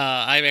that,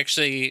 I've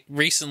actually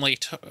recently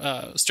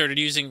started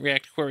using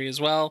React Query as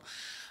well,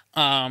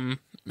 and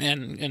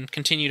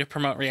continue to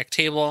promote React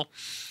Table.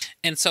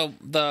 And so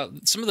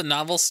some of the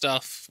novel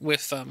stuff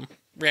with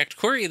React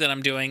Query that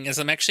I'm doing is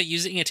I'm actually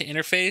using it to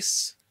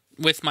interface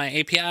with my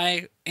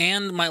API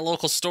and my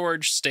local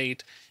storage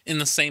state in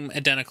the same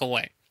identical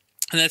way.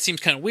 And that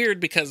seems kind of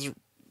weird because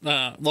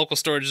local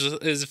storage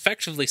is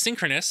effectively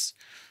synchronous.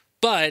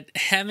 But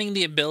having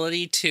the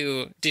ability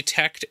to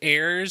detect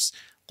errors,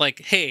 like,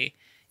 hey,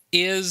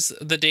 is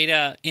the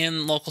data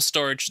in local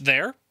storage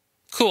there?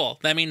 Cool.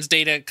 That means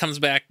data comes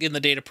back in the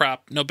data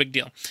prop. No big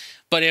deal.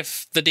 But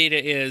if the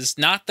data is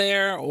not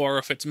there, or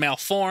if it's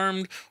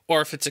malformed,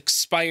 or if it's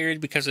expired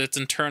because its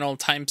internal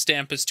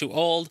timestamp is too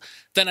old,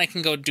 then I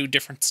can go do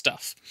different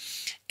stuff.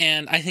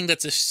 And I think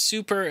that's a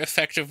super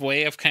effective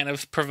way of kind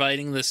of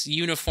providing this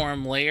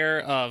uniform layer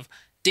of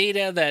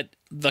data that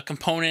the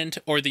component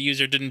or the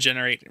user didn't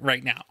generate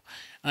right now.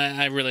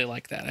 I really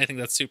like that. I think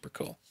that's super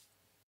cool.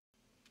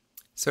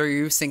 So are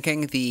you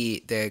syncing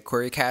the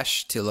query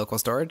cache to local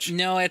storage?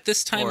 No, at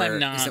this time I'm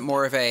not. Is it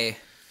more of a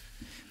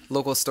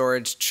local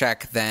storage,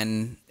 check,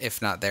 then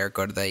if not there,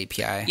 go to the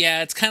API.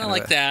 Yeah, it's kind of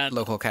like that.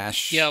 Local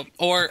cache. Yeah,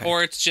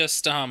 or it's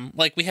just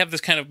like we have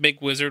this kind of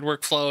big wizard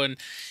workflow, and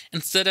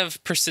instead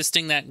of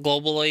persisting that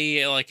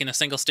globally, like in a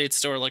single state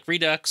store like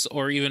Redux,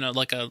 or even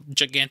like a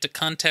gigantic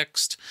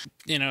context,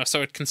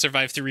 so it can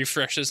survive through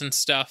refreshes and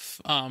stuff,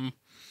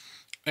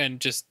 and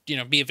just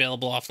be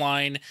available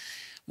offline.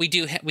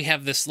 We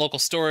have this local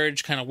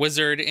storage kind of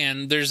wizard,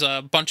 and there's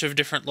a bunch of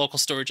different local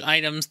storage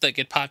items that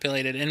get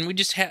populated, and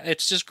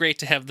it's just great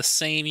to have the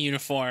same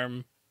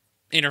uniform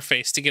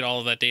interface to get all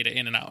of that data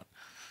in and out.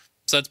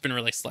 So that's been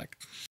really slick.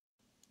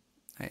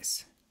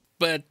 Nice.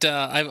 But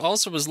I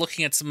also was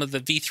looking at some of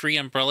the V3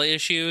 umbrella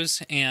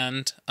issues,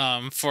 and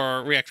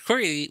for React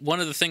Query,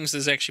 one of the things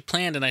is actually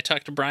planned, and I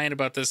talked to Brian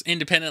about this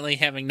independently,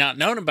 having not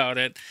known about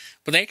it,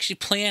 but they actually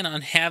plan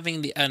on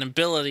having an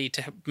ability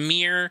to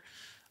mirror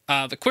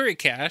the query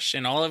cache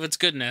and all of its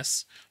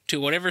goodness to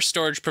whatever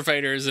storage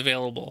provider is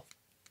available.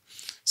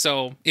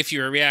 So if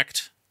you're a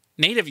React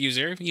native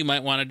user, you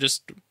might want to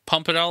just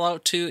pump it all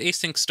out to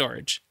async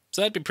storage.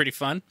 So that'd be pretty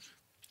fun.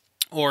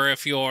 Or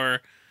if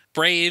you're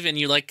brave and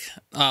you like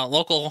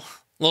local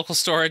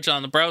storage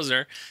on the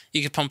browser,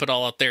 you could pump it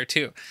all out there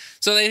too.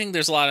 So I think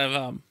there's a lot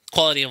of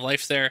quality of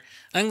life there.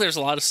 I think there's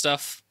a lot of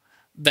stuff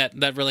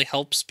that really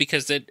helps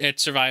because it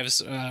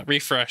survives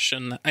refresh.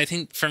 And I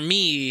think for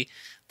me,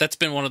 that's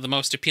been one of the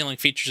most appealing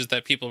features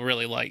that people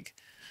really like.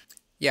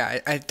 Yeah,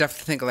 I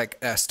definitely think like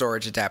a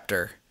storage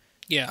adapter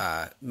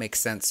makes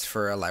sense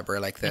for a library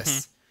like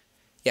this.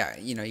 Yeah,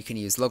 you can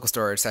use local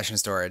storage, session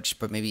storage,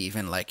 but maybe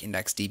even like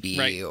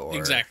IndexedDB or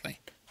exactly.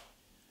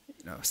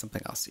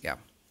 Something else. Yeah.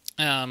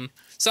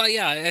 So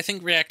yeah, I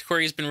think React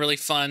Query has been really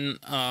fun.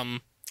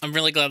 I'm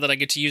really glad that I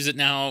get to use it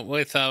now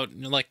without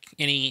like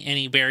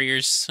any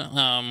barriers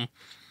on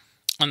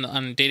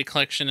data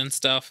collection and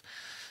stuff.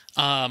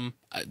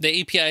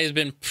 The API has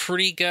been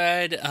pretty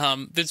good.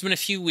 There's been a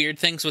few weird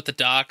things with the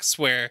docs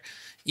where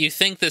you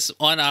think this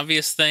one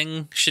obvious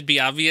thing should be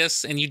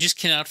obvious, and you just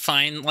cannot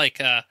find like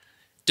a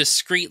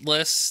discrete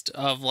list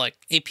of like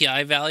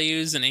API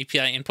values and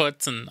API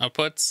inputs and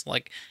outputs.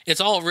 Like it's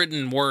all written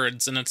in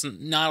words, and it's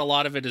not a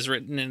lot of it is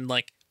written in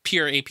like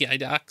pure API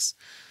docs.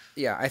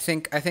 Yeah, I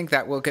think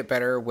that will get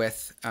better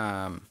with.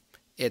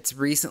 It's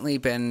recently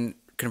been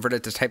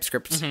converted to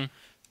TypeScript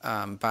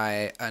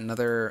by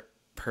another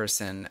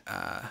person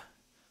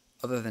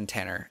other than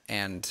Tanner,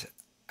 and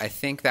I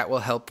think that will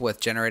help with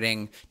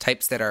generating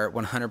types that are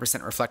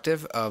 100%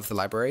 reflective of the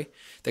library.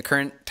 The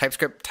current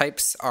TypeScript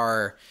types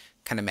are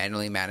kind of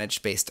manually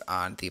managed based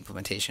on the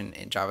implementation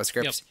in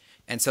JavaScript. Yep.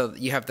 And so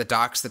you have the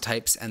docs, the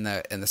types, and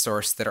the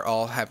source that are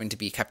all having to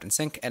be kept in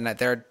sync, and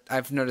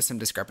I've noticed some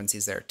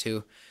discrepancies there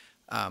too.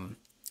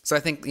 So I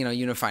think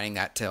unifying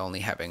that to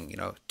only having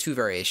 2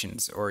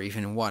 variations or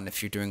even 1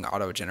 if you're doing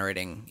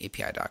auto-generating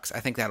API docs,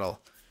 I think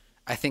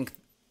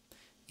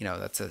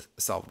that's a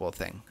solvable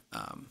thing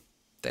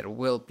that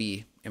will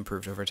be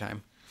improved over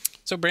time.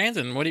 So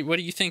Brandon, what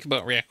do you think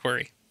about React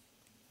Query?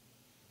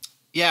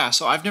 Yeah,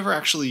 so I've never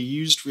actually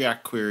used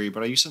React Query,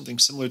 but I use something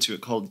similar to it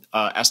called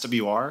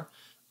SWR,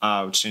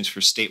 which stands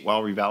for State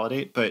While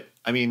Revalidate. But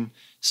I mean,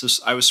 so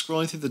I was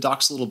scrolling through the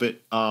docs a little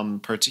bit,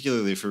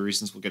 particularly for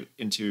reasons we'll get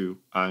into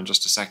in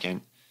just a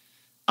second.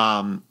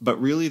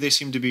 But really, they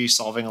seem to be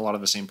solving a lot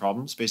of the same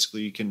problems.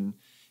 Basically,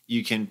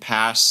 you can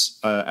pass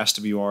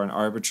SWR an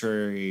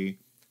arbitrary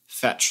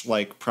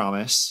fetch-like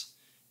promise,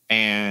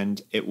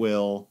 and it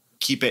will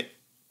keep it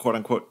quote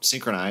unquote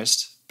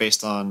synchronized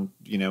based on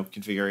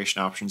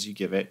configuration options you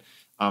give it.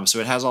 So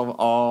it has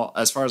all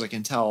as far as I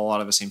can tell, a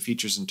lot of the same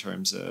features in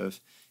terms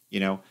of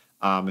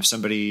if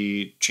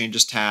somebody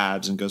changes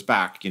tabs and goes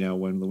back,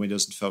 when the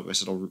window's in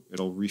focus,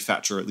 it'll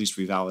refetch or at least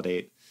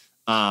revalidate,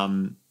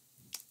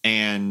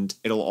 and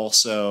it'll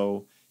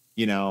also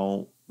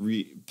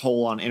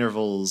pull on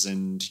intervals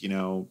and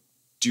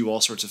do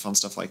all sorts of fun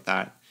stuff like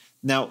that.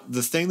 Now,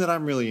 the thing that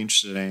I'm really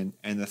interested in,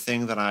 and the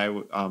thing that I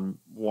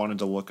wanted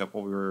to look up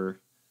while we were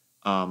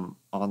on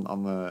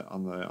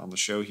the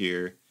show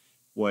here,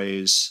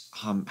 was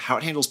how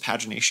it handles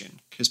pagination,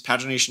 because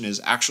pagination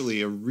is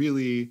actually a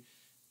really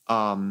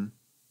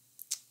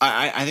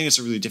I think it's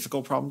a really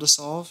difficult problem to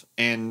solve,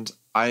 and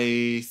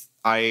I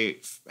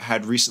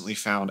had recently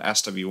found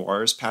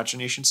SWR's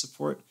pagination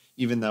support,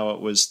 even though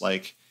it was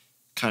like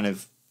kind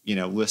of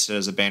listed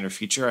as a banner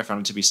feature. I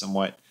found it to be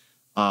somewhat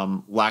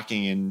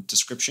lacking in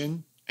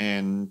description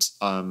and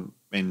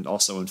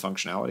also in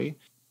functionality,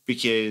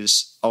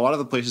 because a lot of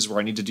the places where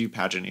I need to do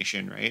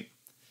pagination, right,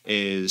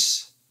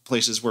 is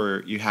places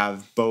where you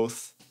have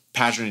both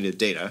paginated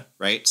data,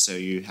 right? So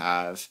you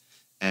have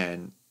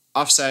an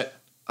offset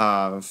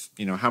of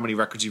how many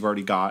records you've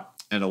already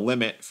got and a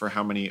limit for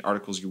how many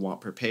articles you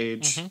want per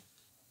page,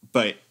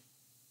 but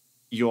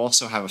you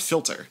also have a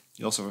filter.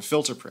 You also have a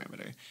filter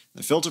parameter.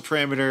 The filter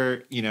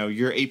parameter,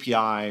 your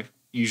API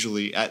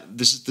usually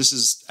this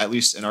is at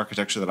least an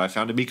architecture that I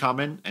found to be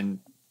common,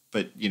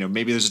 but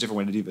maybe there's a different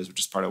way to do this,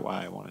 which is part of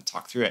why I want to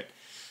talk through it.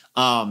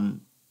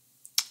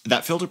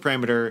 That filter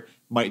parameter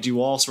might do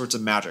all sorts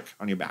of magic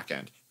on your back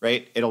end,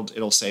 right?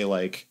 It'll say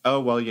like, oh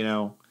well,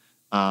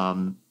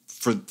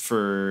 For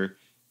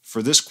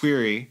this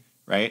query,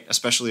 right?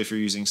 Especially if you're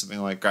using something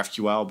like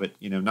GraphQL, but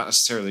not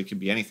necessarily, it could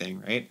be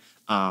anything, right?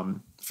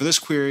 For this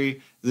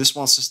query,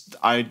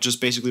 I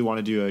just basically want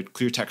to do a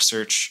clear text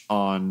search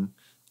on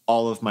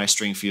all of my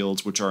string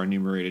fields, which are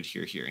enumerated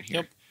here, here, and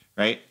here, Yep.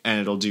 right?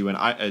 And it'll do a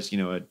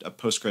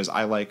Postgres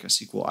I like, a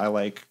SQL I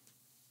like,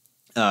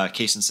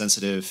 case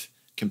insensitive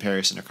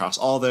comparison across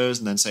all those,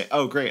 and then say,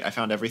 oh, great, I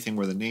found everything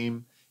where the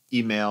name,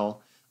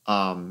 email,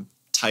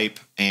 type,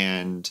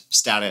 and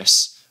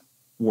status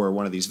were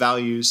one of these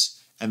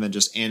values, and then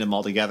just and them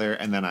all together,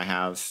 and then I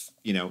have,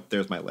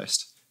 there's my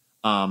list.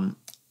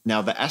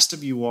 Now, the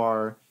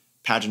SWR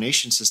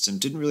pagination system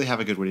didn't really have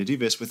a good way to do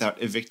this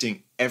without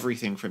evicting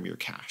everything from your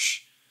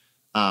cache.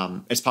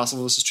 It's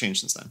possible this has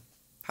changed since then.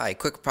 Hi,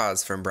 quick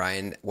pause from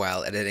Brian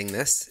while editing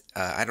this.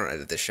 I don't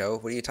edit the show.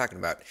 What are you talking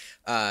about?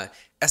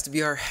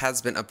 SWR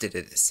has been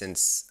updated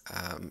since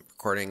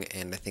recording,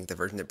 and I think the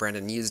version that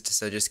Brandon used,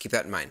 so just keep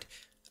that in mind.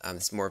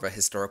 It's more of a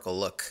historical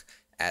look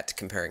at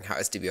comparing how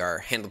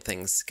SWR handled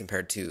things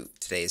compared to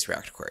today's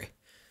React query.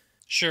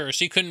 Sure,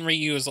 so you couldn't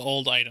reuse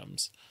old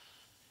items.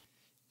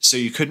 So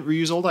you couldn't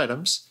reuse old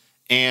items,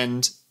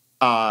 and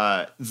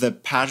the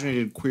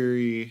paginated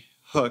query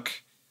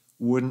hook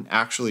wouldn't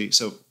actually.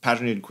 So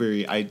paginated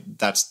query,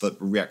 that's the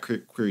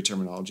React query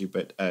terminology,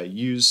 but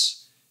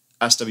use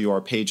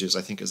SWR pages,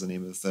 I think, is the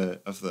name of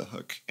the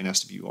hook in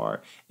SWR.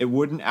 It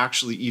wouldn't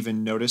actually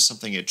even notice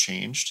something had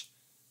changed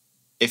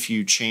if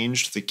you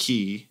changed the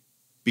key,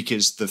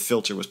 because the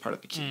filter was part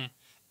of the key.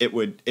 It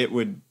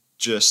would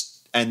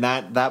just, and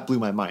that blew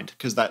my mind,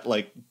 because that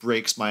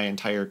breaks my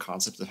entire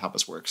concept of how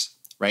this works.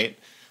 Right.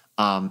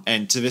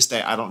 And to this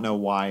day, I don't know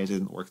why it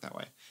didn't work that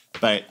way.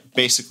 But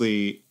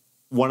basically,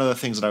 one of the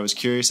things that I was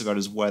curious about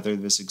is whether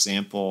this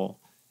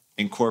example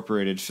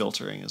incorporated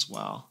filtering as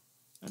well.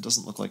 It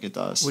doesn't look like it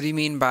does. What do you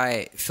mean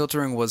by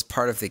filtering was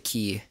part of the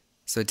key,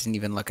 so it didn't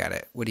even look at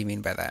it? What do you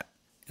mean by that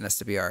in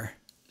SWR?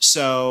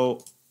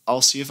 So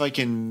I'll see if I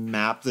can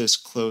map this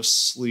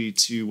closely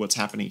to what's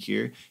happening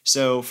here.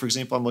 So, for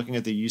example, I'm looking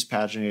at the use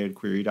paginated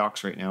query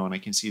docs right now, and I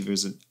can see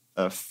there's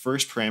a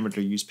first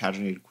parameter use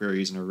paginated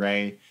query is an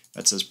array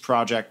that says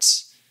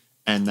projects,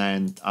 and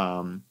then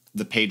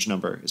the page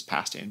number is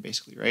passed in,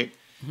 basically, right?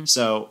 Mm-hmm.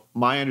 So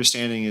my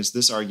understanding is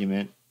this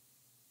argument,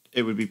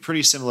 it would be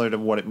pretty similar to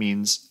what it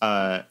means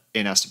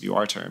in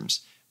SWR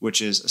terms,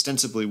 which is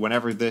ostensibly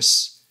whenever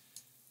this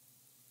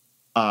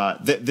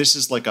this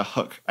is like a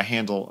hook, a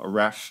handle, a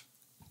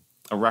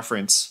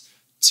reference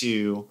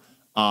to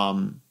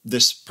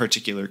this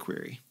particular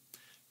query,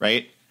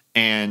 right?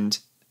 And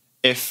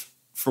if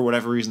for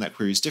whatever reason that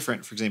query is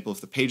different, for example, if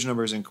the page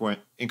number is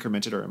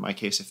incremented, or in my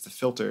case, if the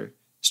filter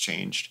is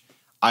changed,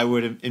 I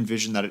would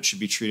envision that it should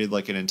be treated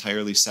like an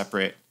entirely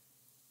separate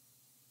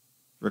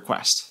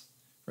request,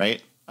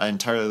 right? An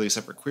entirely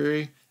separate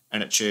query,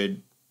 and it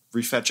should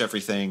refetch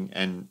everything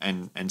and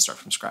start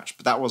from scratch.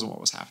 But that wasn't what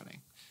was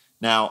happening.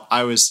 Now,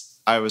 I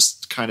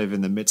was kind of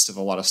in the midst of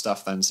a lot of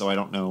stuff then, so I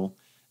don't know,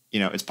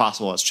 it's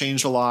possible it's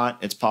changed a lot.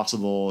 It's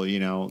possible,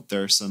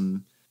 there's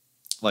some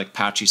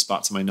patchy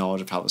spots in my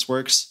knowledge of how this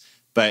works.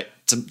 But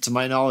to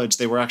my knowledge,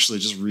 they were actually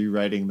just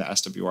rewriting the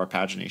SWR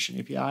pagination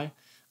API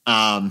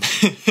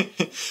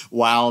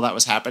while that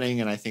was happening.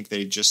 And I think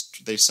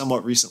they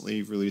somewhat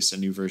recently released a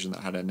new version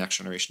that had a next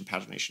generation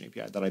pagination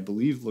API that I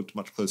believe looked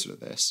much closer to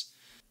this.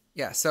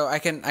 Yeah, so I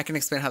can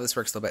explain how this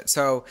works a little bit.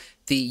 So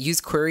the use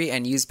query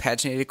and use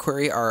paginated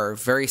query are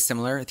very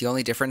similar. The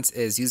only difference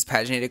is use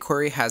paginated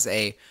query has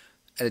an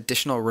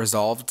additional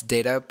resolved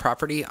data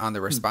property on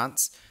the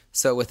response.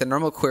 So with a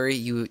normal query,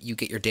 you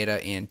get your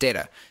data in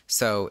data.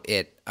 So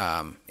it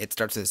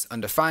starts as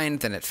undefined,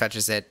 then it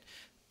fetches it.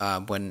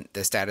 When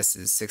the status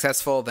is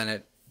successful,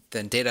 then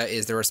data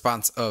is the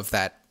response of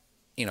that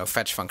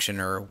fetch function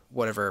or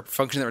whatever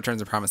function that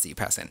returns a promise that you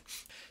pass in.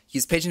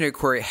 Use paginated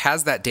query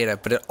has that data,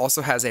 but it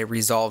also has a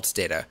resolved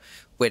data,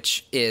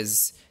 which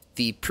is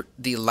the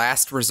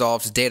last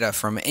resolved data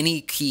from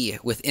any key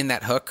within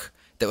that hook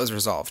that was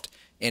resolved,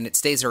 and it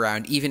stays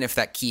around even if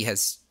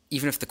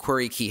the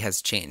query key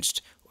has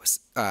changed.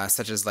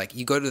 Such as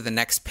you go to the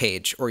next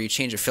page or you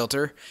change a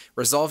filter,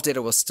 resolved data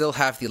will still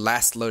have the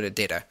last loaded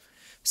data.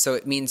 So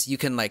it means you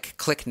can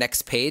click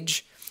next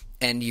page,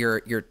 and your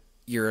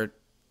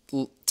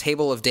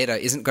table of data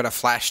isn't going to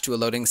flash to a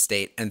loading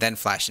state and then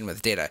flash in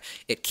with data.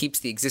 It keeps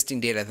the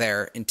existing data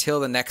there until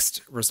the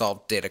next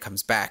resolved data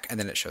comes back, and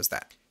then it shows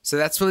that. So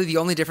that's really the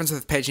only difference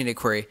with paginated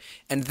query.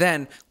 And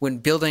then when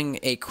building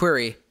a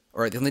query,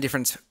 or the only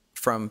difference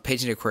from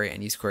paginated query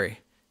and use query,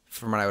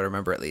 from what I would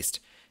remember at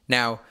least.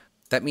 Now,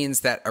 that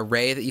means that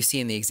array that you see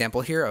in the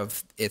example here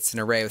it's an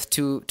array with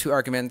two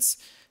arguments,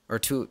 or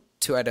two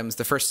items.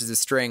 The first is a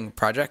string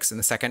projects, and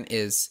the second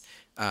is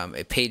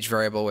a page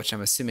variable, which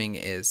I'm assuming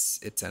it's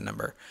a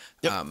number.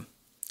 Yep.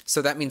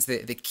 So that means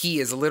the key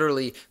is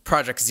literally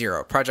project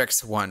 0,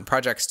 projects 1,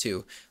 projects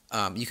 2.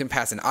 You can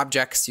pass in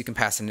objects, you can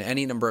pass in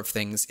any number of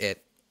things.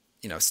 It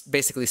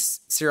basically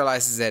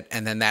serializes it,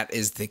 and then that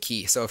is the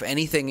key. So if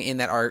anything in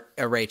that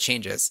array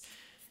changes,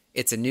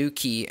 it's a new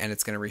key, and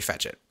it's going to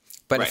refetch it.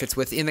 But Right. if it's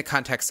within the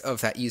context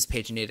of that use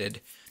page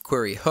needed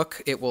query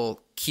hook, it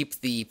will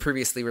keep the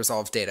previously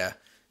resolved data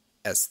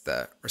as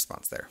the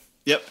response there.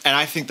 Yep, and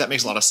I think that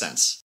makes a lot of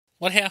sense.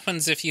 What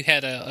happens if you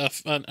had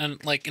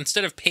like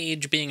instead of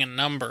page being a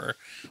number,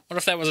 what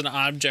if that was an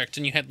object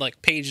and you had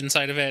like page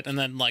inside of it and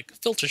then like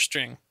filter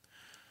string?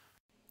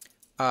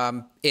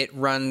 It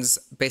runs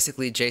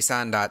basically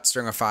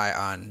JSON.stringify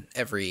on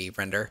every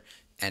render,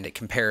 and it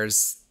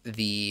compares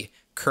the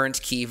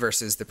current key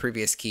versus the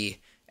previous key,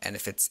 and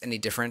if it's any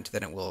different,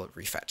 then it will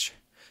refetch.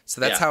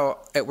 So that's how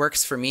it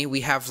works for me.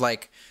 We have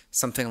like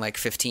something like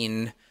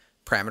 15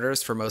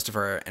 parameters for most of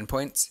our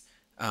endpoints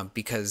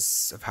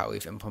because of how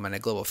we've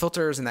implemented global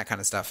filters and that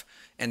kind of stuff.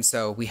 And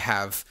so we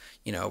have,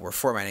 we're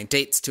formatting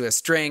dates to a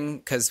string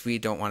because we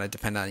don't want to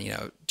depend on,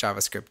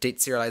 JavaScript date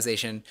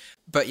serialization.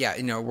 But yeah,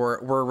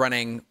 we're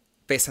running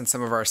based on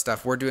some of our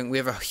stuff. We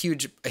have a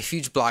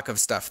huge block of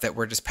stuff that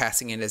we're just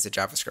passing in as a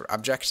JavaScript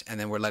object, and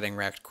then we're letting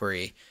React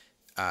Query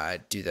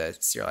do the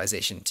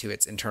serialization to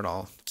its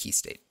internal key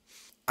state.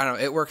 I don't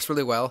know, it works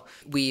really well.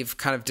 We've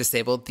kind of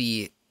disabled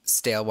the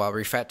stale while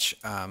refetch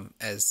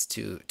as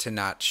to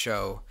not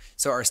show.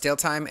 So our stale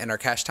time and our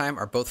cache time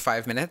are both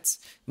 5 minutes,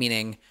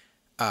 meaning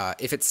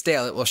if it's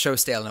stale, it will show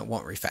stale and it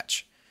won't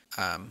refetch.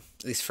 At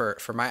least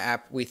for my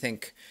app, we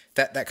think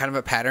that kind of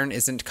a pattern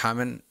isn't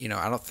common.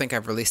 I don't think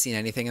I've really seen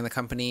anything in the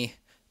company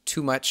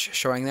too much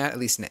showing that, at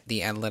least in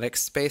the analytics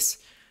space.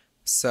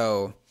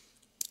 So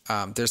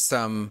there's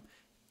some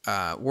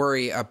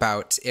worry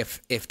about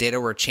if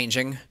data were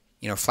changing,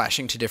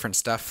 flashing to different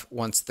stuff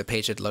once the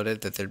page had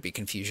loaded, that there'd be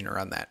confusion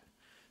around that.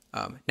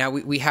 Now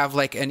we have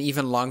like an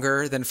even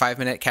longer than 5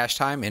 minute cache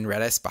time in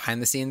Redis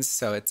behind the scenes.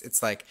 So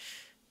it's like,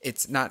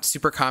 it's not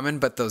super common,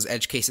 but those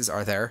edge cases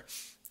are there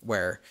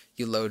where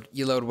you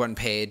load one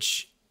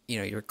page,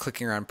 you're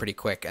clicking around pretty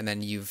quick, and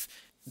then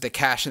the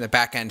cache in the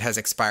back end has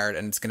expired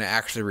and it's going to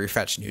actually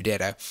refetch new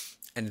data.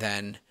 And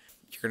then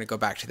you're going to go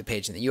back to the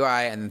page in the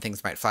UI and then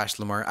things might flash a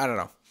little more. I don't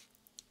know.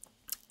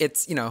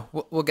 It's,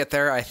 we'll get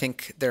there. I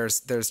think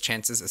there's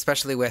chances,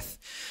 especially with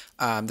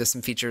there's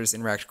some features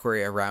in React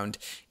Query around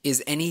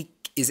is any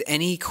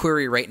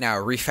query right now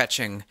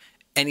refetching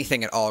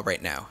anything at all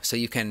right now. So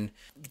you can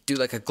do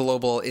like a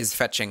global is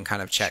fetching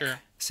kind of check. Sure.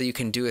 So you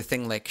can do a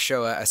thing like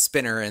show a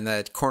spinner in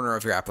the corner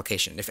of your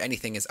application if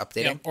anything is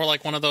updating. Yeah, or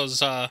like one of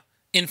those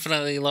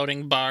infinitely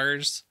loading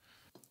bars.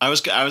 I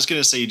was going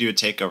to say you do a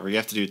takeover. You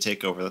have to do a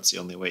takeover. That's the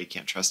only way. You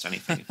can't trust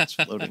anything if it's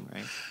floating,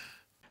 right?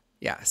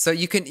 Yeah, so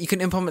you can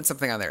implement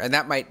something on there, and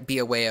that might be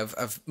a way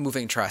of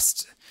moving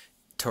trust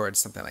towards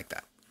something like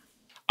that.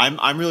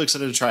 I'm really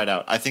excited to try it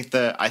out. I think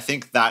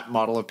that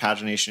model of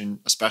pagination,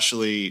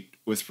 especially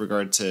with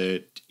regard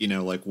to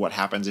like what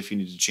happens if you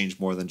need to change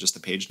more than just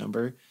the page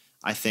number,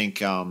 I think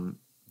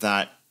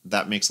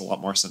that makes a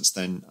lot more sense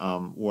than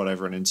what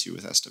I've run into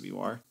with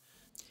SWR.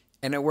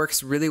 And it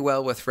works really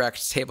well with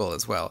React Table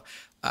as well.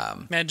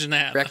 Imagine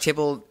that. React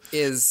Table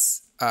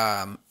is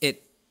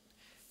it.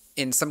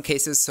 In some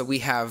cases, so we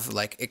have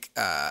like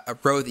a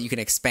row that you can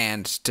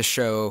expand to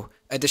show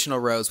additional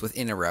rows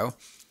within a row.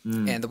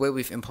 And the way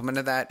we've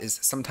implemented that is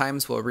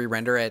sometimes we'll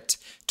re-render it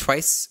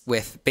twice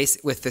with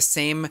the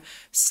same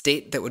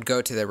state that would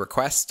go to the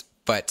request,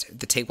 but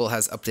the table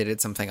has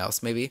updated something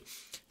else maybe.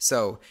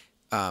 So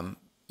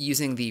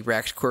using the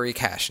React Query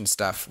cache and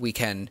stuff, we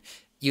can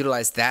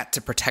utilize that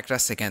to protect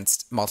us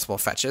against multiple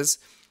fetches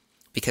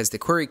because the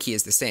query key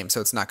is the same, so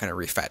it's not going to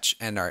refetch.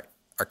 And our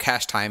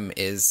cache time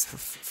is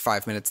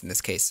 5 minutes in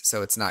this case,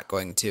 so it's not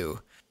going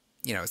to,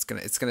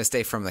 it's gonna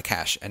stay from the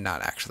cache and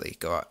not actually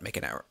go out and make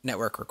a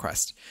network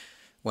request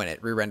when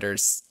it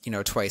re-renders,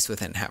 twice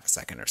within half a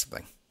second or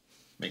something.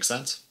 Makes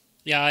sense.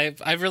 Yeah,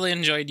 I've really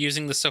enjoyed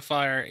using this so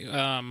far.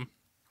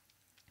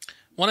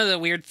 One of the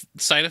weird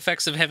side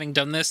effects of having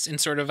done this in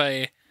sort of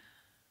a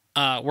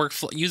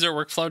user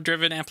workflow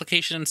driven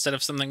application instead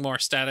of something more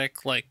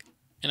static, like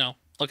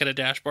look at a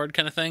dashboard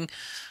kind of thing.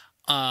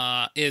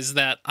 Is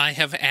that I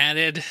have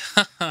added,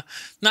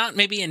 not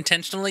maybe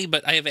intentionally,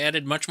 but I have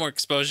added much more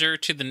exposure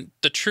to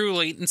the true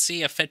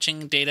latency of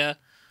fetching data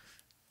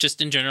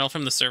just in general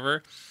from the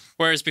server.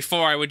 Whereas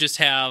before I would just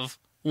have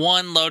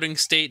one loading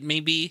state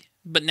maybe,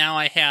 but now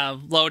I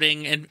have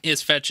loading and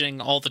is fetching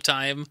all the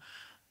time.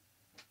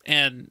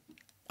 And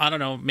I don't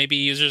know, maybe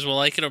users will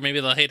like it or maybe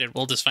they'll hate it.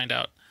 We'll just find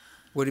out.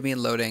 What do you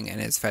mean loading and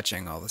is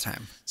fetching all the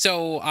time?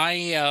 So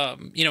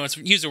it's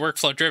user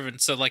workflow driven.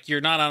 So like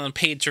you're not on a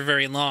page for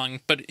very long,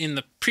 but in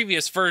the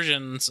previous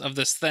versions of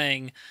this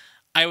thing,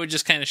 I would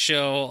just kind of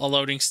show a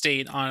loading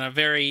state on a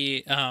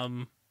very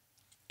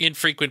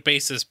infrequent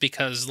basis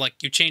because like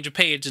you change a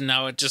page and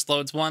now it just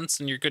loads once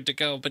and you're good to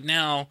go. But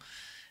now,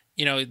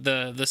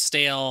 the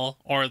stale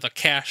or the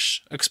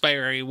cache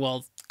expiry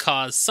will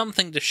cause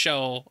something to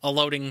show a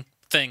loading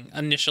thing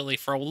initially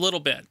for a little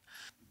bit.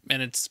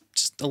 And it's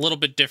just a little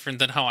bit different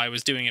than how I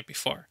was doing it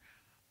before.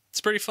 It's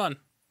pretty fun.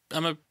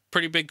 I'm a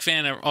pretty big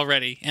fan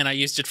already, and I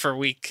used it for a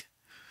week.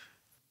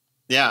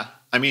 Yeah.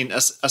 I mean,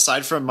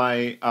 aside from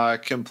my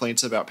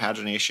complaints about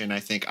pagination,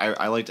 I think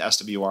I liked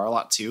SWR a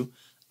lot too.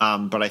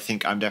 But I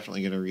think I'm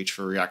definitely going to reach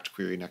for React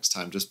Query next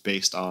time just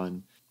based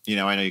on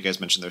I know you guys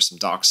mentioned there's some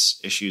docs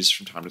issues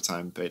from time to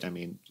time, but I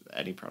mean,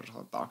 any project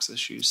has docs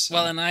issues. So.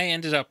 Well, and I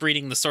ended up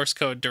reading the source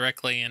code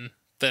directly, and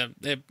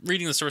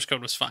reading the source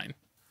code was fine.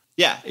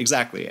 Yeah,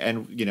 exactly.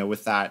 And,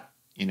 with that,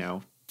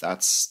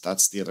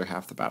 that's the other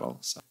half of the battle.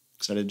 So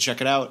excited to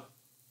check it out.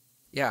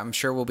 Yeah, I'm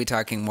sure we'll be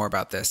talking more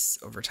about this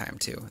over time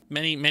too.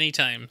 Many, many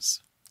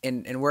times.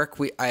 In work,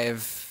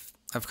 I've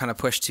kind of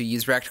pushed to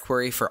use React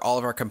Query for all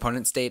of our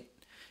component state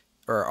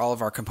or all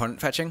of our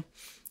component fetching,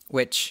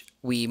 which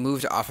we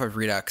moved off of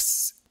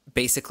Redux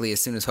basically as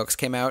soon as hooks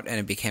came out, and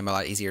it became a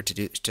lot easier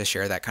to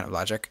share that kind of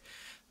logic.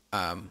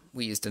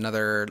 We used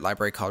another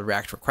library called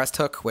React Request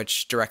Hook,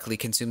 which directly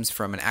consumes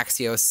from an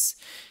Axios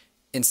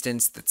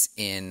instance that's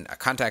in a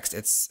context.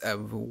 It's a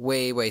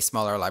way, way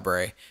smaller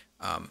library,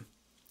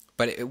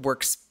 but it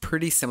works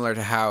pretty similar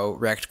to how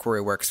React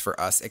Query works for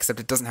us, except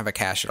it doesn't have a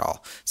cache at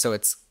all. So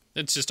it's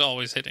just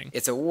always hitting.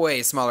 It's a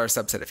way smaller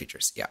subset of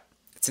features. Yeah,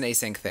 it's an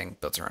async thing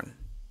built around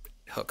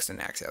hooks and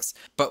Axios.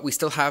 But we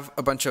still have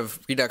a bunch of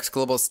Redux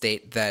global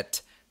state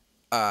that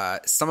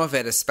some of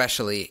it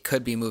especially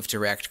could be moved to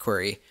React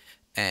Query,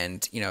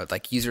 and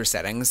like user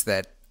settings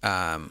that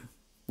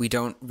we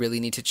don't really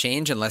need to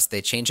change unless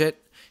they change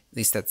it. At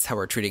least that's how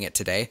we're treating it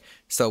today.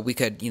 So we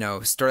could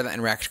store that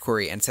in React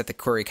Query and set the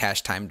query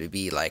cache time to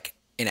be like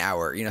an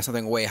hour,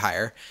 something way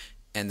higher,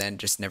 and then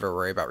just never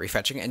worry about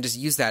refetching it, and just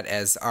use that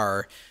as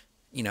our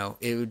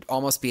it would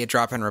almost be a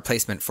drop-in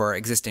replacement for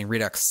existing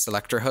Redux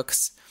selector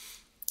hooks.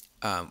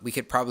 We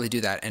could probably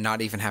do that and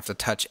not even have to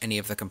touch any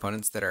of the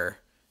components that are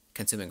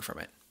consuming from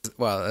it.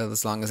 Well,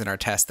 as long as in our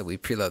test that we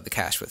preload the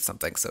cache with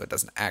something so it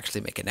doesn't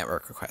actually make a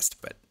network request.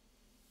 But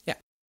yeah.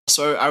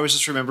 So I was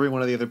just remembering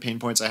one of the other pain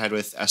points I had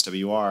with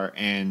SWR,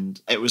 and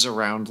it was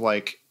around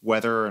like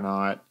whether or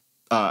not,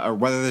 or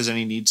whether there's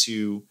any need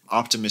to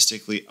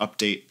optimistically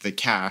update the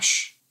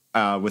cache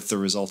with the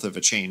result of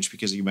a change,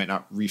 because you might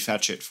not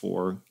refetch it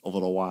for a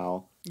little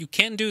while. You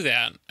can do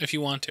that if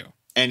you want to.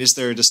 And is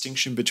there a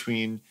distinction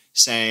between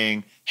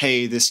saying,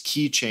 hey, this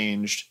key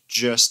changed,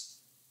 just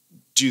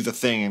do the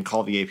thing and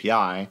call the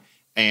API,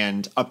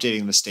 and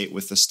updating the state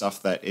with the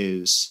stuff that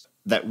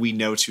we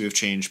know to have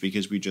changed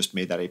because we just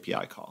made that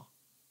API call?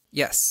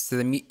 Yes. So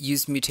the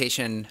use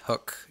mutation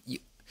hook, I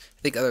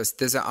think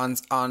there's an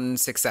on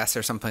success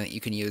or something that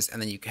you can use,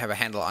 and then you have a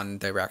handle on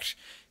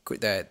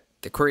the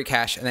query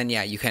cache, and then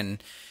you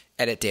can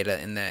edit data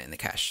in the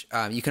cache.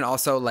 You can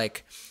also,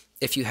 like,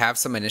 if you have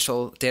some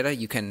initial data,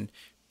 you can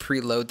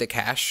preload the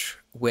cache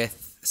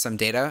with some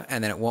data,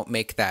 and then it won't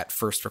make that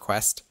first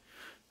request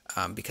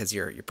because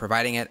you're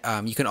providing it.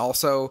 You can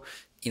also,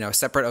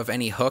 separate of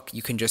any hook,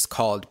 you can just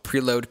call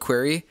preload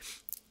query,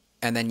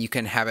 and then you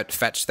can have it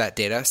fetch that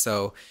data.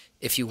 So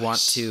if you want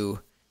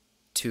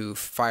to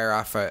fire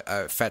off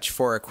a fetch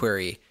for a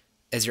query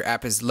as your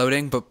app is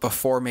loading, but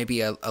before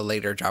maybe a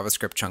later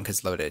JavaScript chunk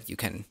is loaded, you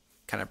can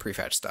kind of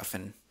prefetch stuff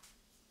and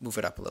move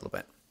it up a little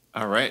bit.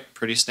 All right.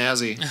 Pretty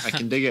snazzy. I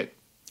can dig it.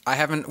 I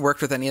haven't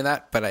worked with any of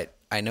that, but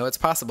I know it's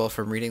possible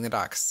from reading the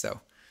docs. So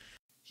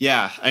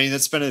yeah, I mean,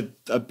 that's been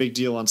a big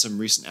deal on some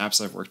recent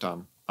apps I've worked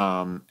on.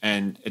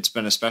 And it's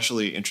been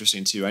especially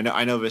interesting too.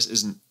 I know this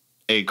isn't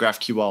a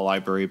GraphQL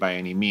library by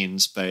any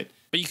means, but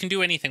you can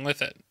do anything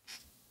with it.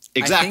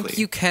 Exactly. I think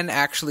you can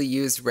actually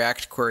use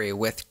React Query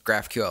with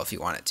GraphQL if you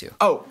wanted to.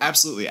 Oh,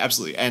 absolutely,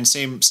 absolutely. And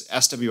same,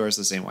 SWR is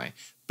the same way.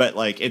 But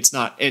like it's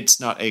not a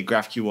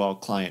GraphQL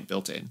client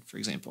built in, for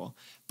example.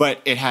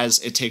 But it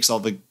takes all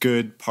the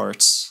good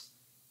parts,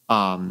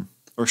 or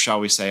shall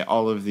we say,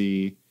 all of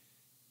the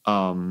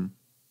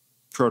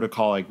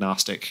protocol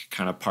agnostic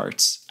kind of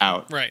parts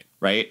out.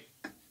 Right.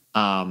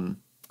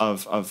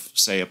 Of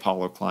say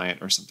Apollo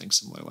client or something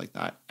similar like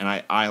that. And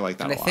I like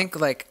that a lot. And I think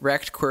like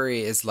React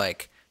Query is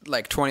like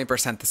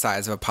 20% the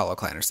size of Apollo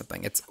client or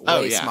something. It's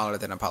way smaller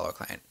than Apollo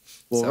client.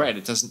 Well, right.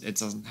 It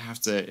doesn't have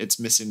to, it's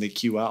missing the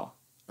QL.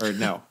 Or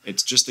no,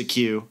 it's just the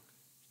Q,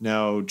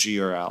 no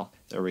G or L.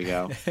 There we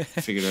go.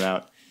 Figured it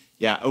out.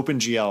 Yeah,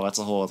 OpenGL, that's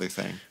a whole other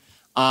thing.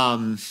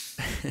 Had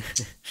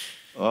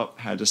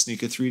to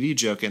sneak a 3D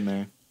joke in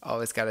there.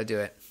 Always got to do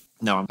it.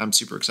 No, I'm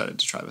super excited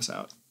to try this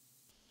out.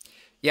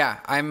 Yeah,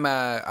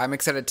 I'm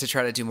excited to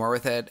try to do more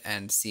with it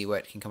and see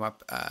what can come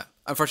up.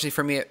 Unfortunately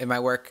for me in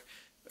my work,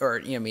 or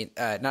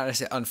not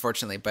necessarily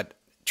unfortunately, but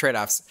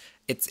trade-offs.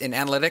 It's in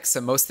analytics, so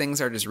most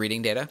things are just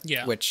reading data,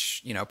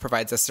 which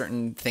provides us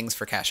certain things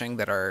for caching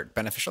that are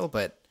beneficial,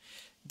 but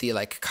the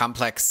like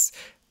complex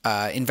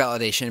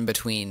invalidation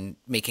between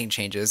making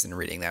changes and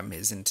reading them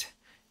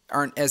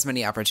aren't as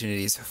many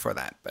opportunities for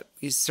that, but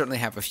we certainly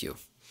have a few.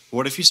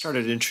 What if you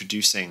started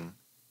introducing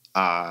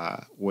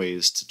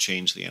ways to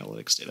change the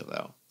analytics data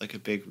though, like a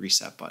big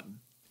reset button?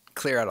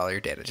 Clear out all your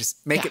data.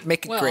 Just make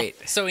it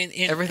great. So in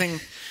everything.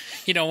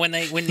 When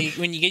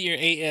you get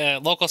your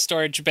local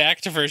storage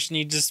back to version,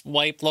 you just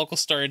wipe local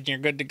storage and you're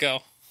good to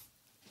go.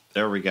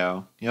 There we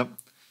go. Yep.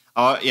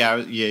 Oh yeah.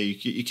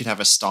 You could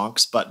have a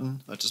stonks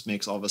button that just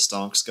makes all the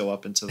stonks go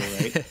up into the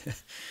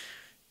right.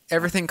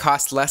 Everything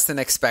cost less than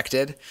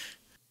expected.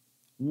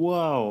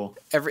 Whoa.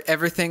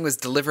 Everything was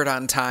delivered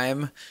on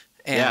time,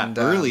 And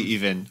early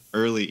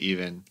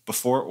even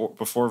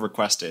before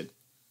requested.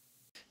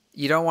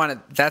 You don't want it.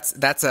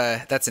 That's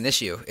an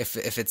issue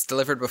if it's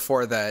delivered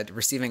before the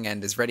receiving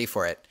end is ready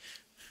for it.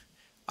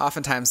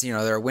 Oftentimes,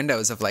 there are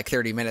windows of like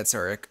 30 minutes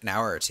or an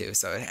hour or two,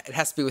 so it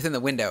has to be within the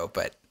window.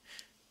 But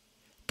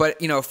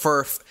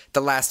for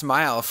the last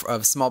mile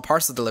of small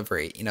parcel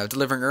delivery,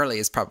 delivering early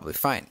is probably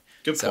fine.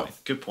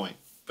 Good point.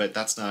 But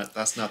that's not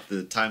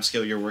the time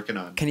scale you're working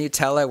on. Can you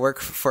tell I work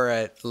for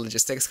a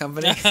logistics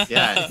company?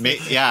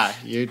 Yeah,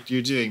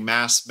 you're doing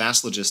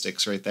mass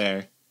logistics right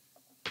there.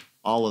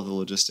 All of the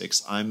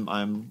logistics. I'm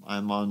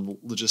on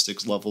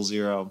logistics level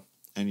 0,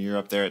 and you're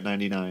up there at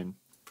 99.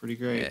 Pretty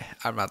great. Yeah,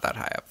 I'm not that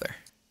high up there.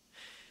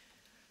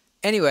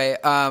 Anyway,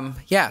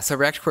 so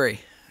React Query.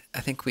 I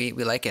think we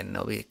like it, and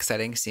it'll be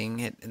exciting seeing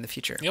it in the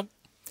future. Yep.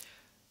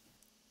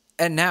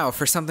 And now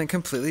for something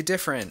completely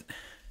different.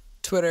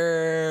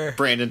 Twitter.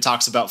 Brandon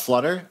talks about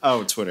Flutter.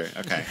 Oh, Twitter.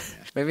 Okay.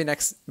 Yeah. Maybe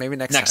next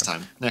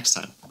time. Next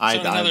time.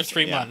 Another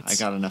 3 months. I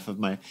got enough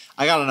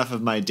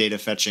of my data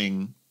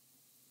fetching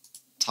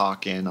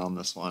talk in on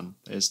this one.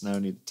 There's no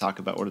need to talk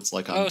about what it's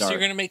like on Dart. So you're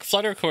going to make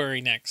Flutter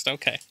query next.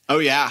 Okay. Oh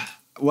yeah.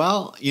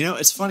 Well,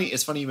 it's funny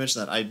you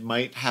mentioned that. I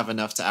might have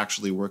enough to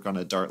actually work on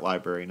a Dart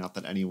library, not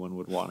that anyone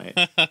would want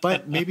it,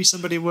 but maybe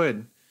somebody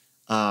would.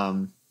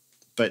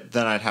 But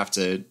then I'd have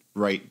to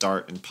write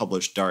Dart and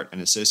publish Dart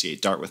and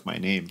associate Dart with my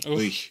name.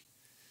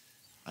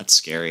 That's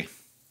scary.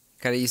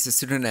 Got to use the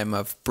pseudonym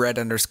of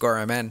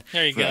bread_mn.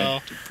 There you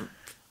go.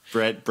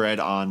 Bread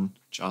on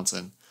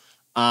Johnson.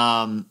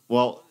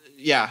 Well,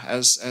 yeah,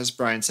 as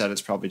Brian said,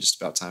 it's probably just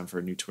about time for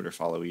a new Twitter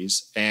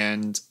followees.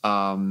 And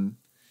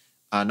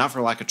not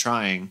for lack of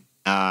trying,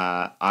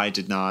 I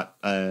did not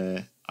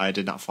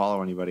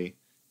follow anybody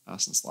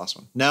since the last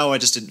one. No, I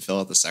just didn't fill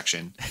out the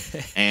section,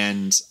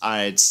 and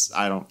I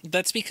don't.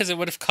 That's because it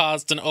would have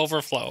caused an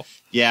overflow.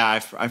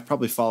 Yeah, I've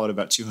probably followed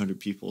about 200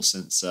 people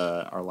since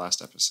our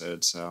last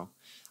episode, so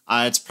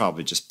it's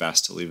probably just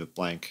best to leave it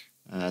blank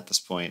at this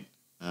point.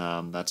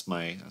 That's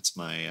my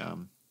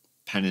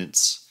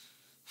penance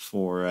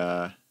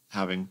for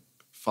having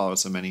followed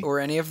so many. Or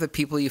any of the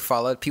people you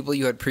followed, people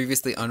you had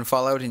previously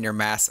unfollowed in your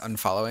mass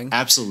unfollowing?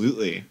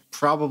 Absolutely.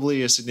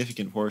 Probably a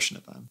significant portion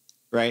of them.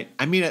 Right?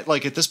 I mean, at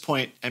this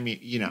point,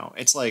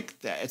 it's like,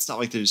 it's not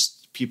like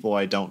there's people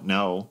I don't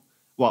know.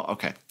 Well,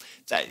 okay.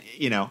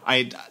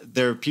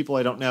 There are people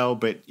I don't know,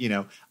 but,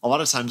 a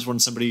lot of times when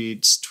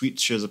somebody's tweet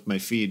shows up in my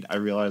feed, I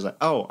realize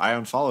I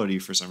unfollowed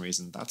you for some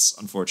reason. That's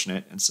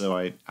unfortunate. And so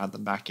I add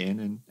them back in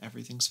and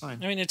everything's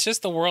fine. I mean, it's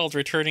just the world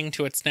returning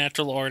to its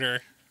natural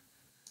order.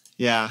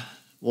 Yeah.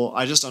 Well,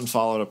 I just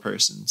unfollowed a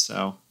person,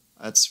 so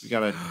we got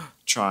to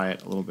try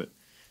it a little bit.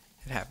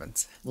 It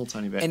happens. A little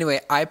tiny bit.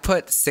 Anyway, I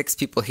put 6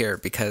 people here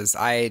because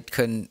I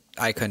couldn't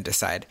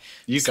decide.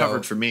 You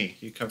covered for me.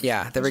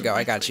 Yeah, there we go.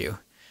 I got you.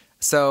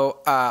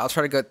 So I'll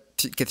try to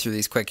get through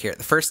these quick here.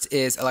 The first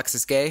is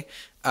Alexis Gay.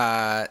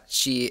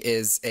 She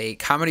is a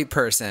comedy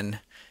person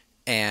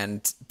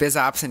and biz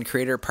ops and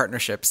creator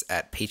partnerships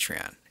at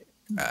Patreon.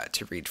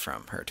 To read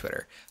from her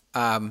Twitter.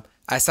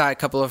 I saw a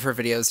couple of her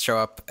videos show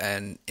up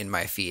in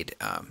my feed.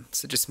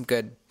 So just some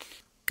good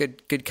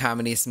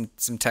comedy,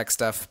 some tech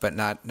stuff, but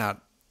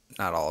not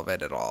all of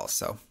it at all.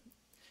 So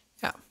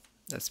yeah,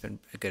 that's been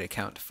a good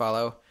account to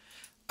follow.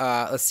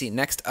 Let's see.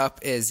 Next up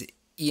is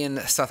Ian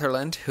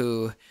Sutherland,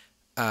 who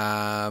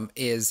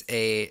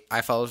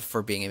I followed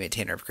for being a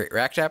maintainer of Great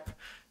React App.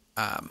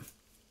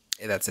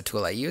 That's a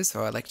tool I use,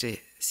 so I'd like to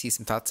see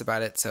some thoughts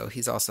about it. So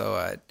he's also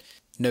a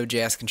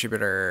Node.js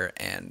contributor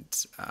and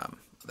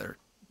other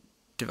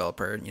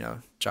developer,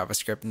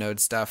 JavaScript, Node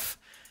stuff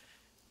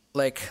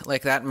like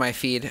that in my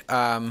feed.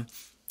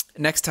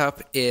 Next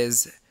up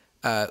is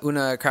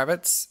Una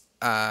Kravitz.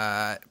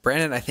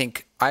 Brandon, I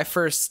think I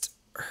first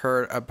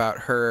heard about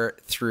her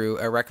through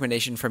a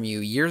recommendation from you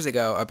years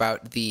ago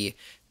about the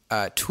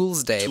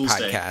Tools Day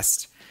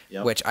podcast,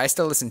 yep. Which I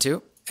still listen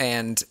to.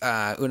 And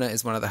Una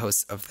is one of the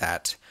hosts of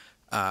that.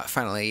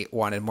 Finally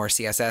wanted more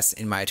CSS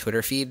in my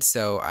Twitter feed,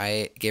 so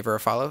I gave her a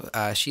follow.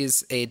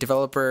 She's a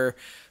developer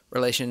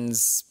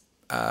relations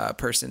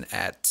person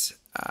at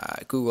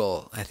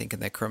Google, I think, in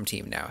the Chrome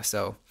team now.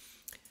 So,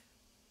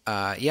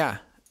 yeah,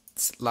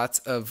 it's lots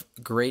of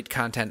great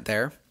content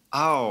there.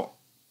 Oh,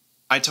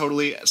 I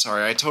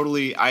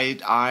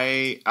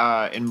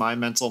in my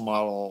mental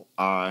model,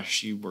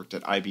 she worked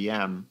at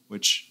IBM,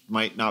 which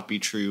might not be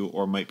true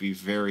or might be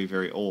very,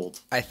 very old.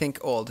 I think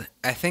old.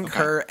 I think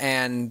her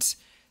and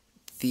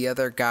the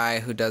other guy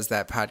who does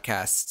that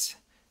podcast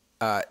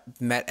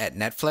met at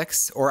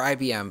Netflix or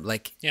IBM,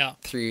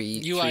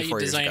 three, 4 years ago. UI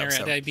designer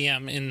at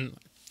IBM in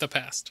the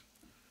past.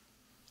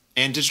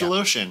 And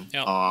DigitalOcean.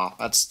 Yep. Aw,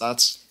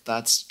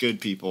 that's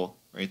good people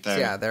right there.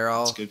 Yeah, they're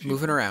all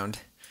moving around.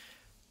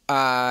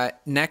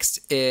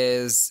 Next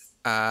is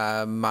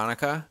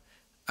Monica,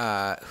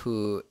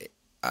 who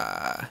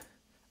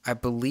I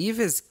believe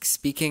is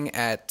speaking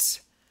at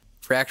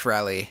React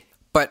Rally.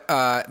 But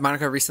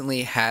Monica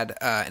recently had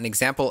an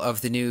example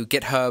of the new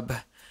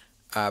GitHub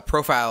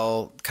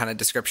profile kind of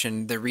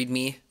description, the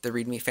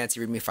README fancy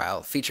README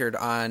file featured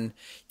on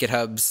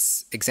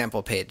GitHub's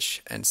example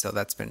page. And so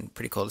that's been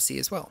pretty cool to see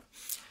as well.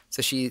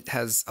 So she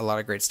has a lot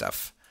of great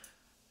stuff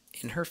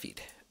in her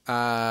feed.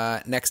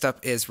 Next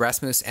up is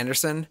Rasmus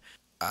Anderson,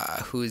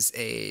 who's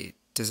a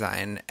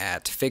design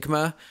at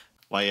Figma.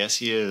 Why, yes,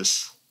 he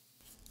is.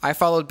 I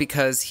followed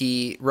because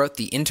he wrote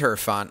the Inter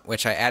font,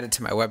 which I added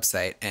to my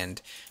website.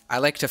 And I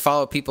like to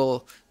follow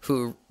people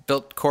who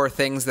built core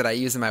things that I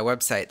use in my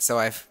website. So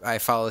I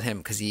followed him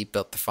because he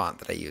built the font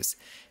that I use.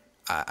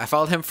 I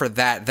followed him for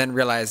that, then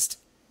realized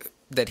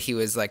that he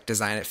was like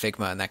design at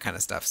Figma and that kind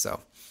of stuff.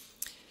 So,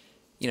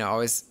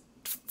 always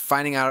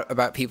finding out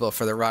about people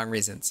for the wrong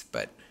reasons.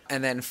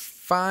 And then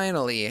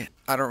finally,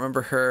 I don't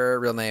remember her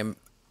real name.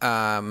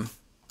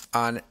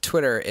 On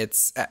Twitter,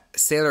 it's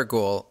Sailor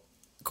Ghoul.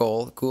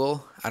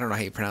 I don't know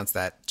how you pronounce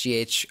that.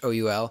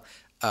 Ghoul.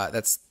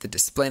 That's the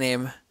display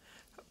name.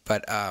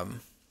 But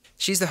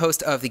she's the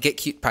host of the Get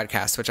Cute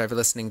podcast, which I've been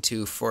listening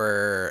to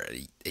for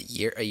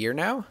a year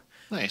now.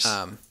 Nice.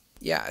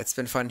 Yeah, it's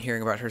been fun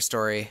hearing about her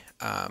story.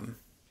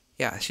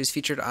 Yeah, she was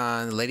featured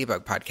on the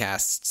Ladybug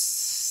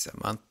podcast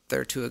a month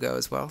or two ago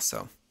as well.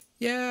 So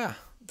yeah,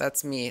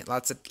 that's me.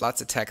 Lots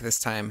of tech this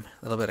time.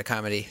 A little bit of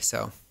comedy.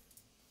 So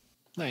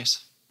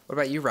nice. What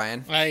about you,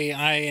 Ryan?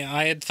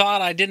 I had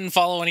thought I didn't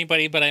follow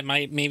anybody, but I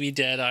maybe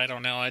did. I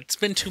don't know. It's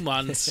been 2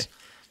 months.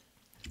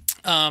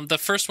 The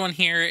first one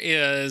here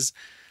is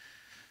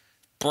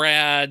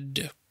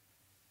Brad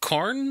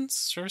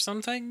Corns or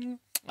something.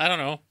 I don't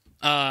know.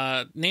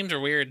 Names are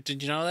weird.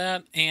 Did you know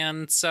that?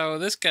 And so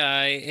this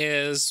guy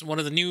is one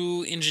of the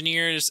new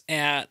engineers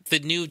at the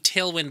new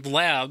Tailwind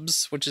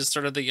Labs, which is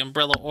sort of the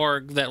umbrella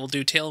org that will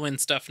do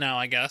Tailwind stuff now,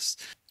 I guess.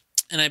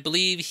 And I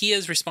believe he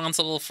is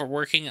responsible for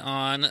working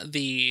on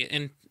the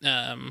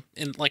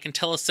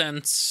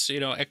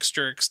IntelliSense,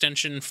 extra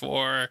extension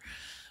for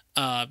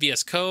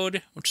VS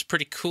Code, which is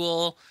pretty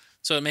cool.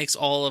 So it makes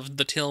all of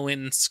the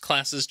Tailwind's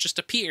classes just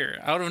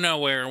appear out of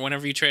nowhere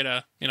whenever you try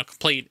to,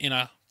 complete in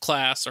a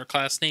class or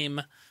class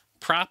name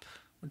prop,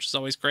 which is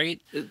always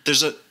great.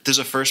 There's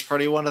a first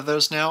party one of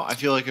those now. I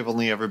feel like I've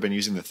only ever been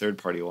using the third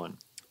party one.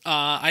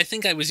 I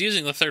think I was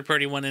using the third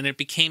party one and it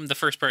became the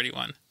first party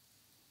one.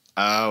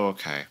 Oh,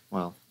 okay.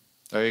 Well,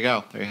 there you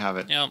go. There you have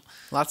it. Yep.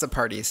 Lots of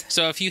parties.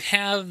 So if you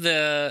have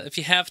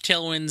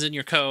Tailwinds in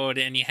your code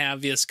and you have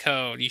VS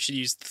Code, you should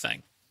use the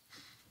thing.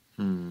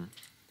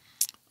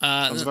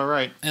 Sounds about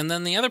right. And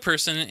then the other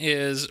person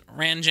is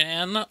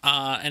Ranjan,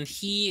 and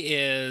he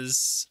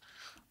is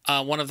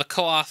one of the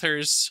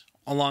co-authors,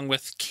 along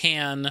with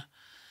Can,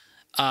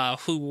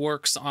 who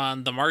works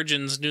on the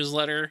Margins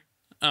newsletter.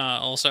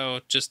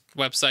 Also, just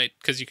website,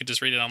 because you could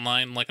just read it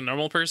online like a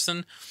normal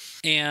person.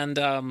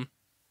 And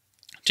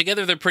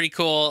together they're pretty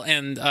cool,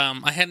 and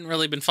I hadn't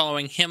really been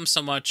following him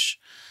so much.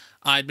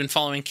 I'd been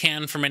following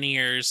Can for many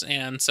years,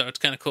 and so it's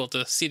kind of cool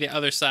to see the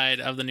other side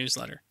of the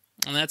newsletter.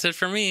 And that's it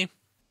for me.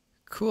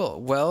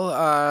 Cool. Well,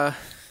 what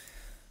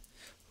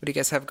do you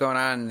guys have going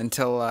on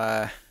until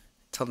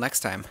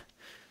next time?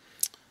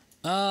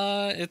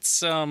 It's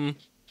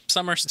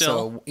summer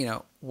still.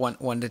 So,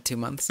 1 to 2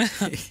 months.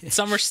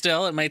 Summer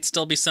still. It might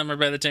still be summer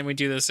by the time we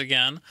do this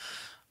again.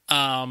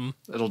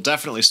 It'll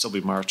definitely still be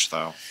March,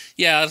 though.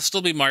 Yeah, it'll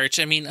still be March.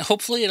 I mean,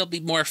 hopefully it'll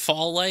be more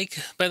fall-like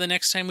by the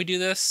next time we do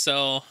this,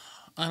 so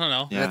I don't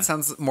know. Yeah. That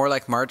sounds more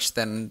like March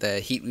than the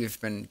heat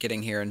we've been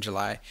getting here in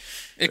July.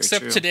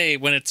 Except today,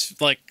 when it's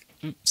like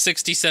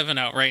 67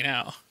 out right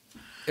now.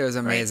 It was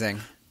amazing.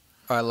 Right.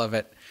 Oh, I love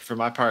it. For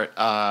my part,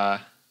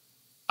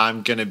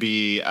 I'm going to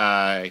be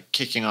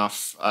kicking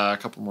off a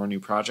couple more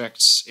new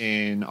projects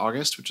in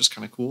August, which is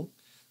kind of cool.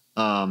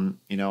 I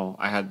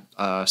had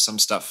some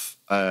stuff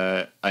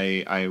I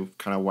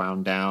kind of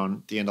wound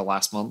down at the end of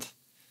last month,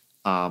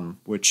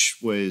 which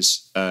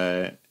was,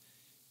 in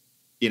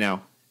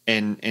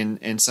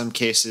some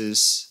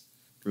cases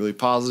really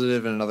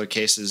positive, and in other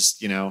cases,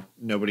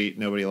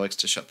 nobody likes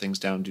to shut things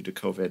down due to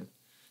COVID.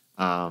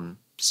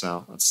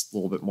 So that's a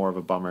little bit more of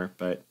a bummer,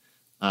 but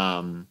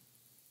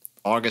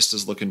August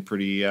is looking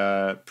pretty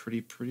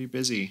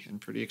busy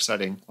and pretty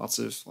exciting. Lots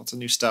of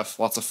new stuff,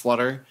 lots of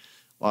Flutter,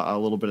 a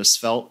little bit of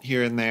Svelte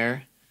here and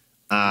there,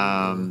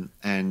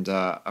 and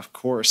of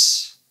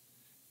course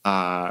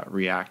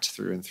React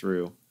through and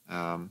through.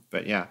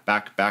 But yeah,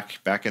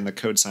 back in the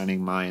code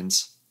signing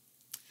mines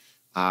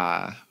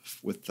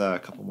with a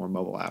couple more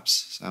mobile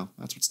apps. So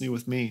that's what's new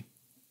with me.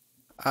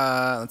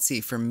 Let's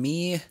see. For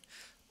me,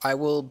 I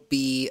will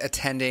be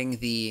attending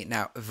the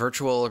now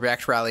virtual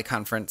React Rally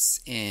conference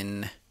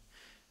in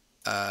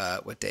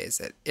what day is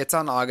it? It's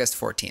on August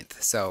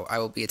 14th. So I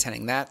will be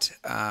attending that.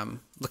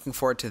 Looking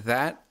forward to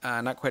that.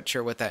 Not quite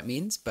sure what that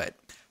means, but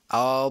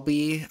I'll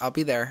be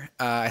there.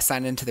 I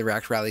signed into the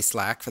React Rally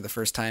Slack for the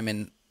first time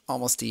in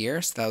almost a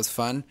year, so that was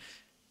fun.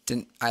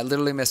 I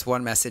literally missed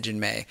one message in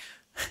May.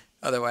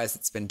 Otherwise,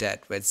 it's been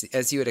dead,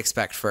 as you would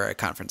expect for a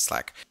conference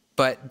Slack.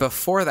 But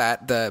before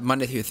that, the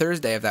Monday through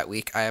Thursday of that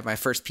week, I have my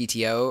first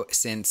PTO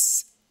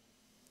since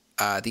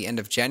the end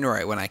of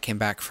January when I came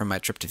back from my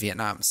trip to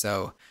Vietnam.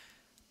 So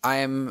I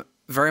am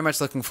very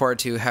much looking forward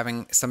to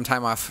having some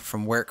time off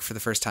from work for the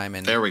first time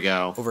in There we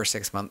go. over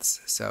 6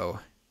 months. So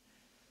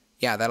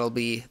yeah, that'll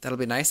be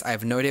nice. I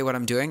have no idea what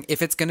I'm doing.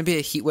 If it's going to be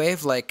a heat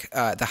wave, like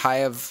the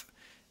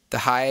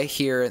high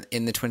here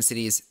in the Twin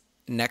Cities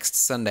next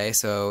Sunday,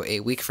 so a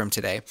week from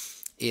today,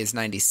 is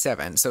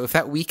 97. So if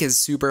that week is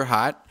super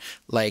hot,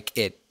 like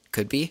it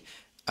could be,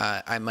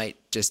 I might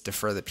just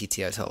defer the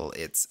PTO till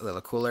it's a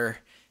little cooler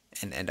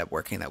and end up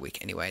working that week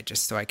anyway,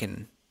 just so I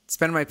can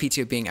spend my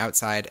PTO being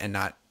outside and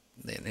not,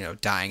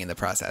 dying in the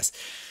process.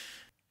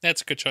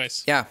 That's a good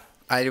choice. Yeah,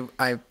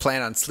 I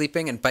plan on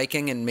sleeping and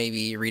biking and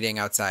maybe reading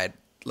outside.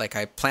 Like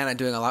I plan on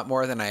doing a lot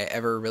more than I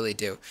ever really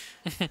do.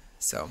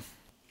 So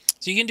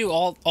you can do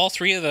all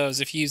three of those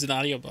if you use an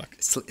audiobook.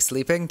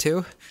 Sleeping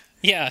too?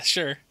 Yeah,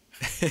 sure.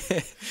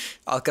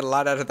 I'll get a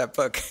lot out of that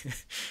book.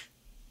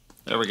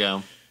 There we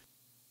go.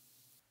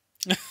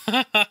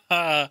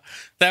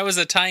 That was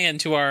a tie-in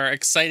to our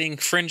exciting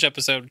Fringe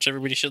episode, which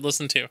everybody should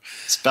listen to.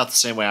 It's about the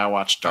same way I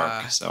watch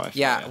Dark.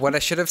 What I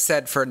should have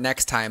said for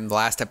next time, the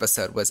last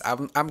episode, was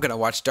I'm going to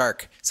watch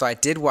Dark. So I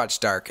did watch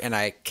Dark, and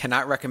I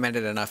cannot recommend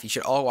it enough. You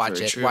should all watch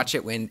Very it. true. Watch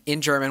it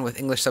in German with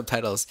English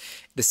subtitles.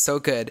 It is so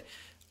good.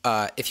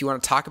 If you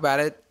want to talk about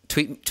it,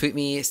 tweet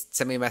me,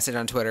 send me a message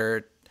on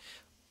Twitter.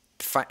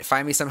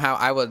 Find me somehow.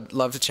 I would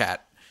love to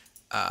chat.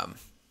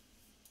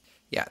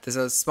 There's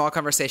a small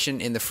conversation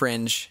in the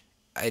Fringe.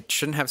 It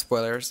shouldn't have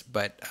spoilers,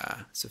 but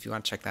so if you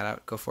want to check that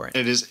out, go for it.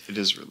 It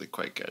is really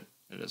quite good.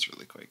 It is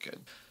really quite good.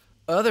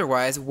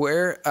 Otherwise,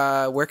 where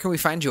can we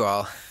find you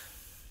all?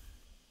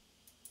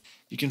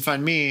 You can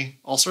find me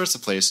all sorts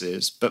of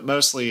places, but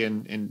mostly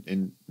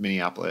in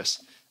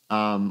Minneapolis.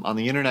 On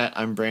the internet,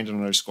 I'm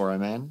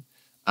Brandon_MN.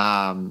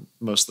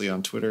 Mostly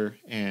on Twitter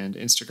and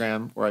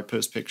Instagram, where I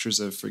post pictures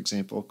of, for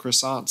example,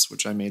 croissants,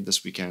 which I made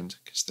this weekend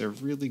because they're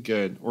really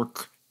good, or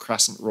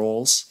crescent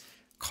rolls.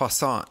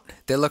 Croissant.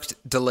 They looked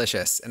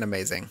delicious and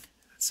amazing.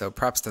 So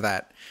props to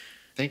that.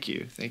 Thank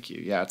you.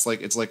 Yeah, it's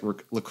like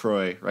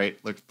LaCroix, right?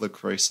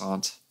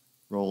 LaCroissant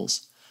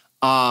rolls.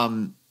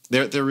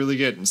 They're really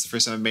good. And it's the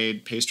first time I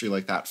made pastry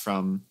like that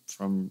from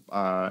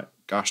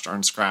gosh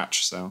darn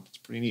scratch. So it's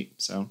pretty neat.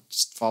 So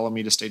just follow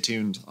me to stay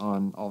tuned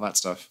on all that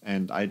stuff.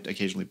 And I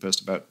occasionally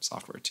post about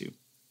software too.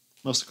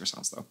 Mostly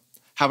croissants though.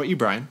 How about you,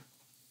 Brian?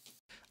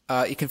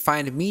 You can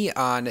find me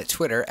on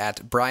Twitter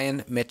at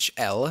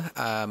BrianMitchL.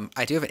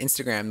 I do have an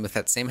Instagram with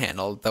that same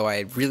handle, though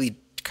I really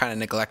kind of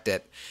neglect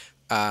it.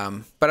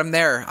 But I'm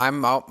there.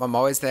 I'm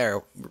always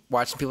there,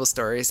 watching people's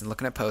stories and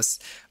looking at posts.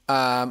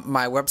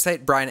 My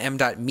website,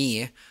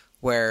 brianm.me,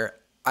 where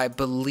I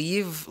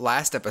believe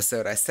last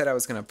episode I said I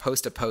was going to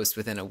post a post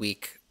within a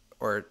week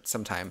or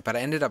sometime, but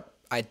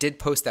I did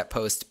post that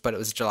post, but it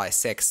was July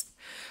 6th,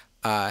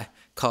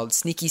 called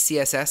Sneaky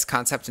CSS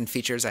Concepts and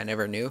Features I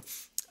Never Knew.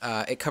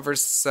 It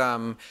covers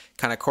some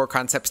kind of core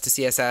concepts to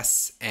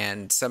CSS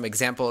and some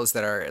examples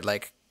that are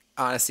like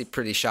honestly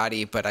pretty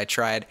shoddy, but I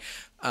tried.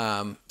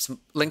 Some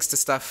links to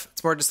stuff.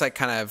 It's more just like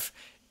kind of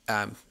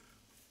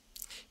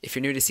if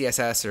you're new to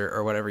CSS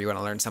or whatever, you want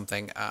to learn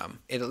something,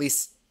 it at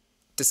least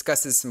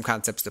discusses some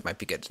concepts that might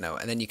be good to know.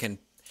 And then you can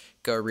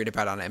go read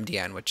about it on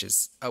MDN, which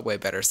is a way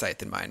better site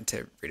than mine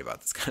to read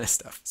about this kind of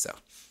stuff. So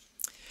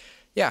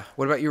yeah.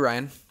 What about you,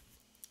 Ryan?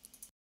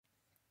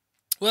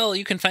 Well,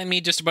 you can find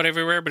me just about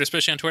everywhere, but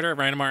especially on Twitter at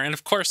RyanMR, and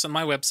of course on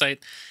my website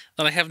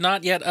that I have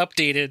not yet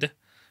updated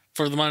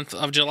for the month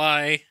of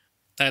July.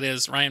 That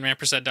is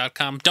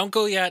ryanrampersad.com. Don't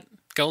go yet.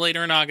 Go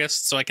later in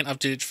August so I can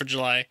update it for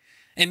July.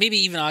 And maybe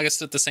even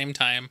August at the same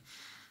time.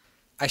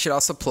 I should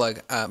also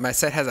plug, my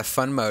site has a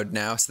fun mode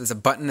now, so there's a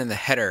button in the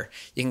header.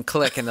 You can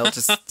click and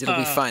it'll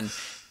be fun.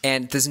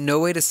 And there's no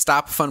way to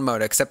stop fun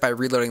mode except by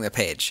reloading the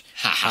page.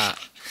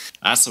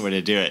 That's the way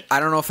to do it. I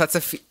don't know if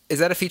that's is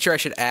that a feature I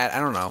should add? I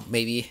don't know.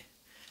 Maybe.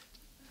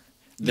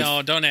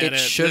 No, don't add it. It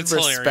should It's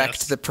respect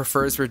hilarious. the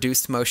prefers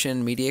reduced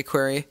motion media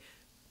query,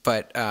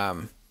 but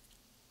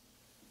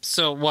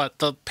So what?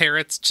 The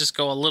parrots just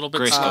go a little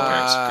bit Grayscale slower?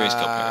 parrots.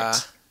 Grayscale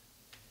parrots.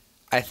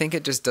 I think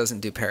it just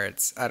doesn't do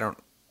parrots. I don't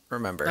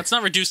remember. That's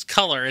not reduced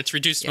color. It's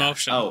reduced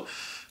motion. Oh,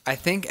 I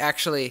think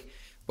actually,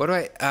 what do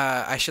I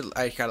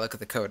gotta look at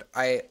the code.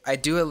 I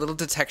do a little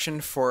detection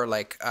for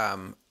like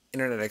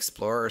Internet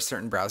Explorer or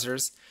certain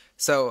browsers.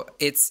 So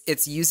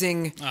it's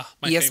using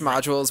my ES favorite.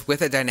 modules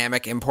with a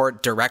dynamic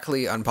import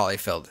directly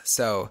unpolyfilled.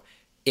 So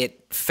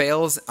it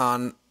fails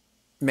on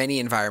many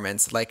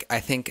environments. Like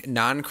I think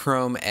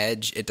non-Chrome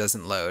Edge, it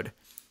doesn't load,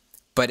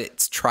 but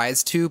it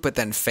tries to, but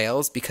then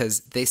fails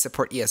because they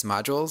support ES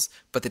modules,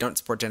 but they don't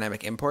support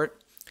dynamic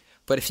import.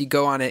 But if you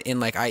go on it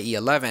in like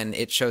IE11,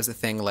 it shows a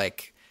thing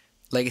like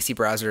legacy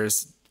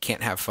browsers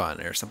can't have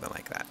fun or something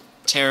like that.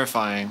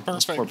 terrifying.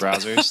 Those poor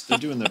browsers. They're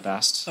doing their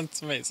best.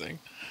 That's amazing.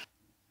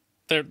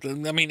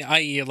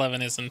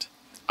 IE11 isn't.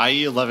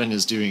 IE11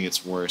 is doing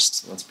its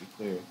worst. Let's be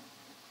clear.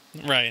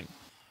 Right.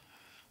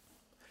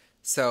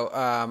 So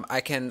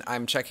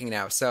I'm checking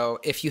now. So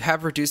if you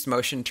have reduced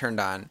motion turned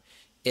on,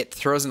 it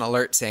throws an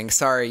alert saying,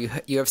 "Sorry,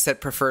 you have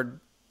set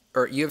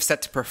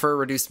to prefer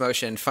reduced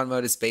motion. Fun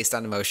mode is based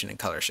on motion and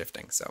color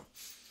shifting." So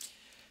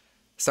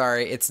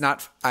Sorry, it's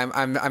not.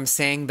 I'm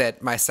saying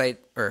that my site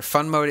or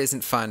fun mode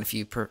isn't fun if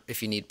you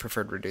need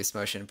preferred reduced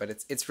motion, but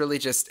it's really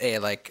just a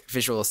like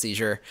visual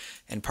seizure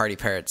and party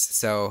parrots.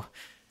 So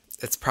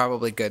it's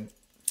probably good.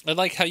 I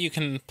like how you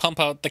can pump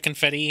out the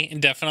confetti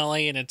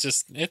indefinitely, and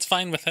it's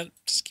fine with it.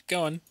 Just keep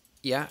going.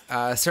 Yeah,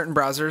 certain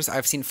browsers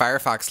I've seen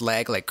Firefox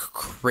lag like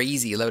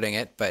crazy loading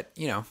it, but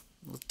you know,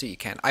 do what you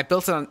can. I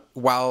built it on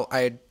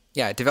I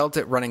developed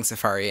it running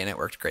Safari, and it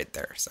worked great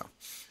there. So,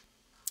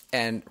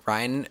 and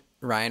Ryan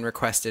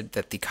requested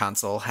that the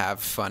console have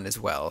fun as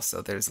well,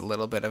 so there's a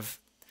little bit of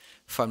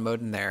fun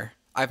mode in there.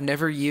 I've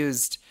never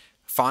used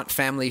Font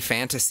Family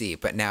Fantasy,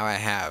 but now I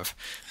have.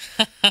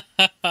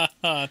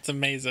 It's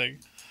amazing.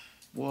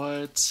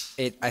 What?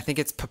 I think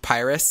it's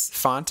Papyrus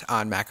font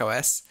on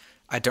macOS.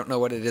 I don't know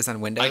what it is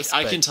on Windows.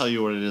 I can tell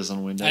you what it is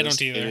on Windows. I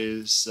don't either. It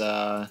is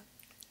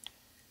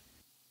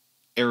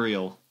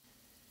Arial.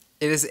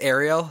 It is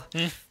Arial?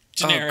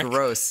 Generic. Oh,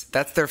 gross.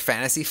 That's their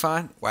fantasy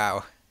font?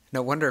 Wow.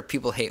 No wonder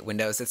people hate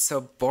Windows. It's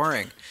so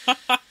boring.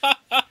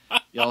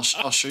 Yeah, I'll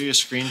show you a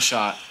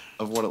screenshot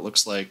of what it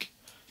looks like.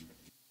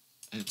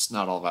 It's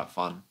not all that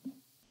fun.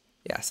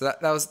 Yeah, so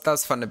that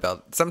was fun to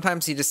build.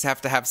 Sometimes you just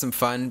have to have some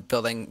fun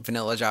building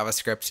vanilla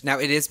JavaScript. Now,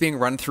 it is being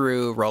run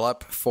through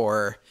Rollup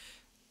for...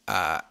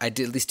 I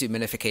did at least do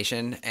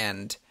minification,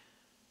 and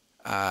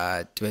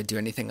do I do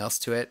anything else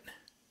to it?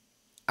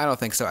 I don't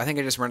think so. I think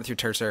I just run it through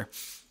Cursor.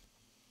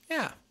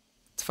 Yeah,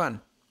 it's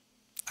fun.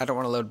 I don't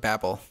want to load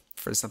Babel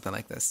for something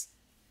like this.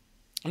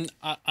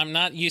 I'm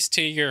not used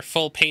to your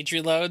full page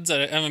reloads.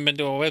 I haven't been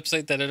to a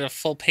website that had a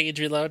full page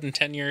reload in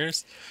 10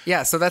 years.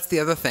 Yeah, so that's the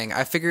other thing.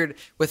 I figured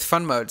with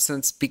fun mode,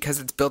 because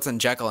it's built in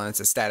Jekyll and it's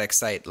a static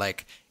site,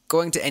 like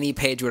going to any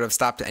page would have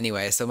stopped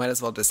anyway, so might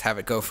as well just have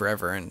it go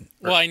forever.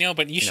 Well, I know,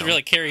 but you should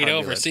really carry it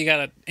over, so you got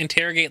to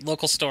interrogate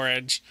local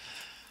storage.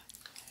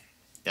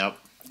 Yep.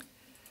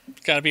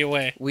 Got to be a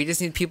way. We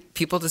just need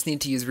people just need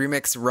to use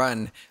Remix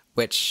Run,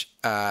 which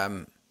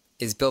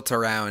is built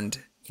around,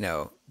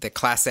 the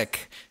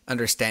classic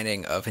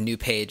understanding of a new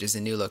page is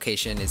a new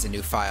location, is a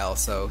new file,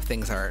 so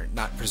things are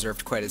not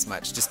preserved quite as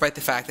much, despite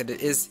the fact that it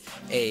is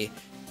a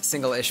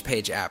single-ish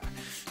page app.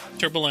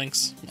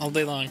 Turbolinks all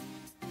day long.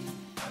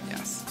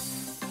 Yes.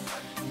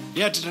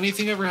 Yeah, did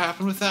anything ever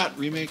happen with that?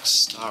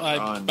 Remix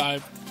Run.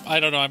 I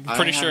don't know. I'm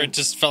pretty sure it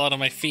just fell out of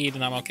my feed,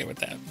 and I'm okay with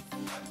that.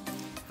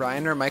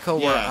 Ryan or Michael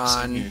were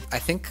on, I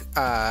think,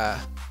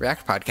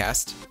 React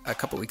Podcast a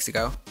couple weeks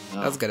ago. Oh.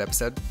 That was a good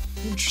episode.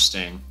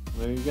 Interesting.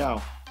 There you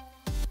go.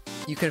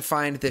 You can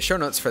find the show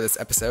notes for this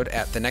episode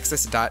at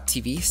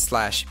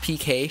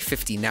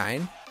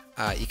thenexus.tv/pk59.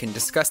 You can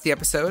discuss the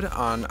episode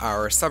on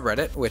our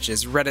subreddit, which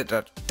is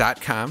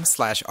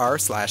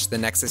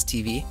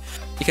reddit.com/r/thenexustv.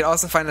 You can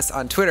also find us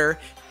on Twitter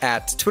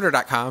at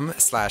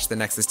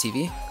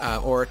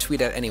twitter.com/thenexustv, or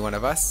tweet at any one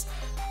of us.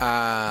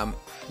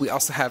 We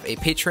also have a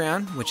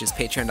Patreon, which is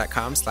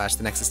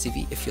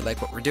patreon.com/thenexustv. If you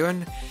like what we're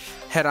doing,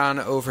 head on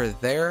over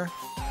there.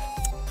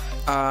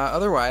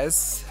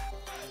 Otherwise,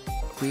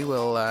 we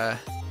will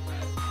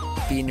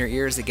be in your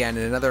ears again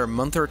in another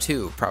month or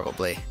two,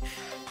 probably.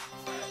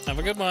 Have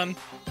a good one.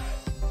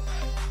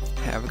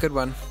 Have a good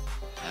one.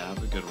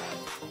 Have a good one.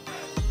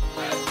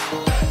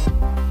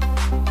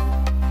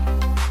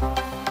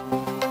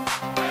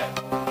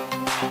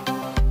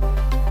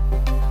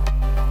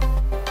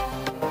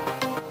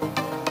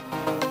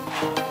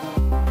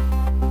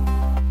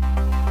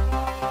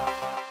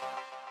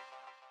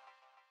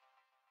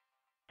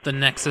 The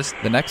Nexus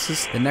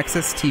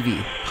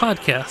TV.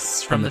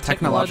 Podcasts from the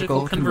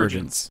Technological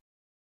Convergence.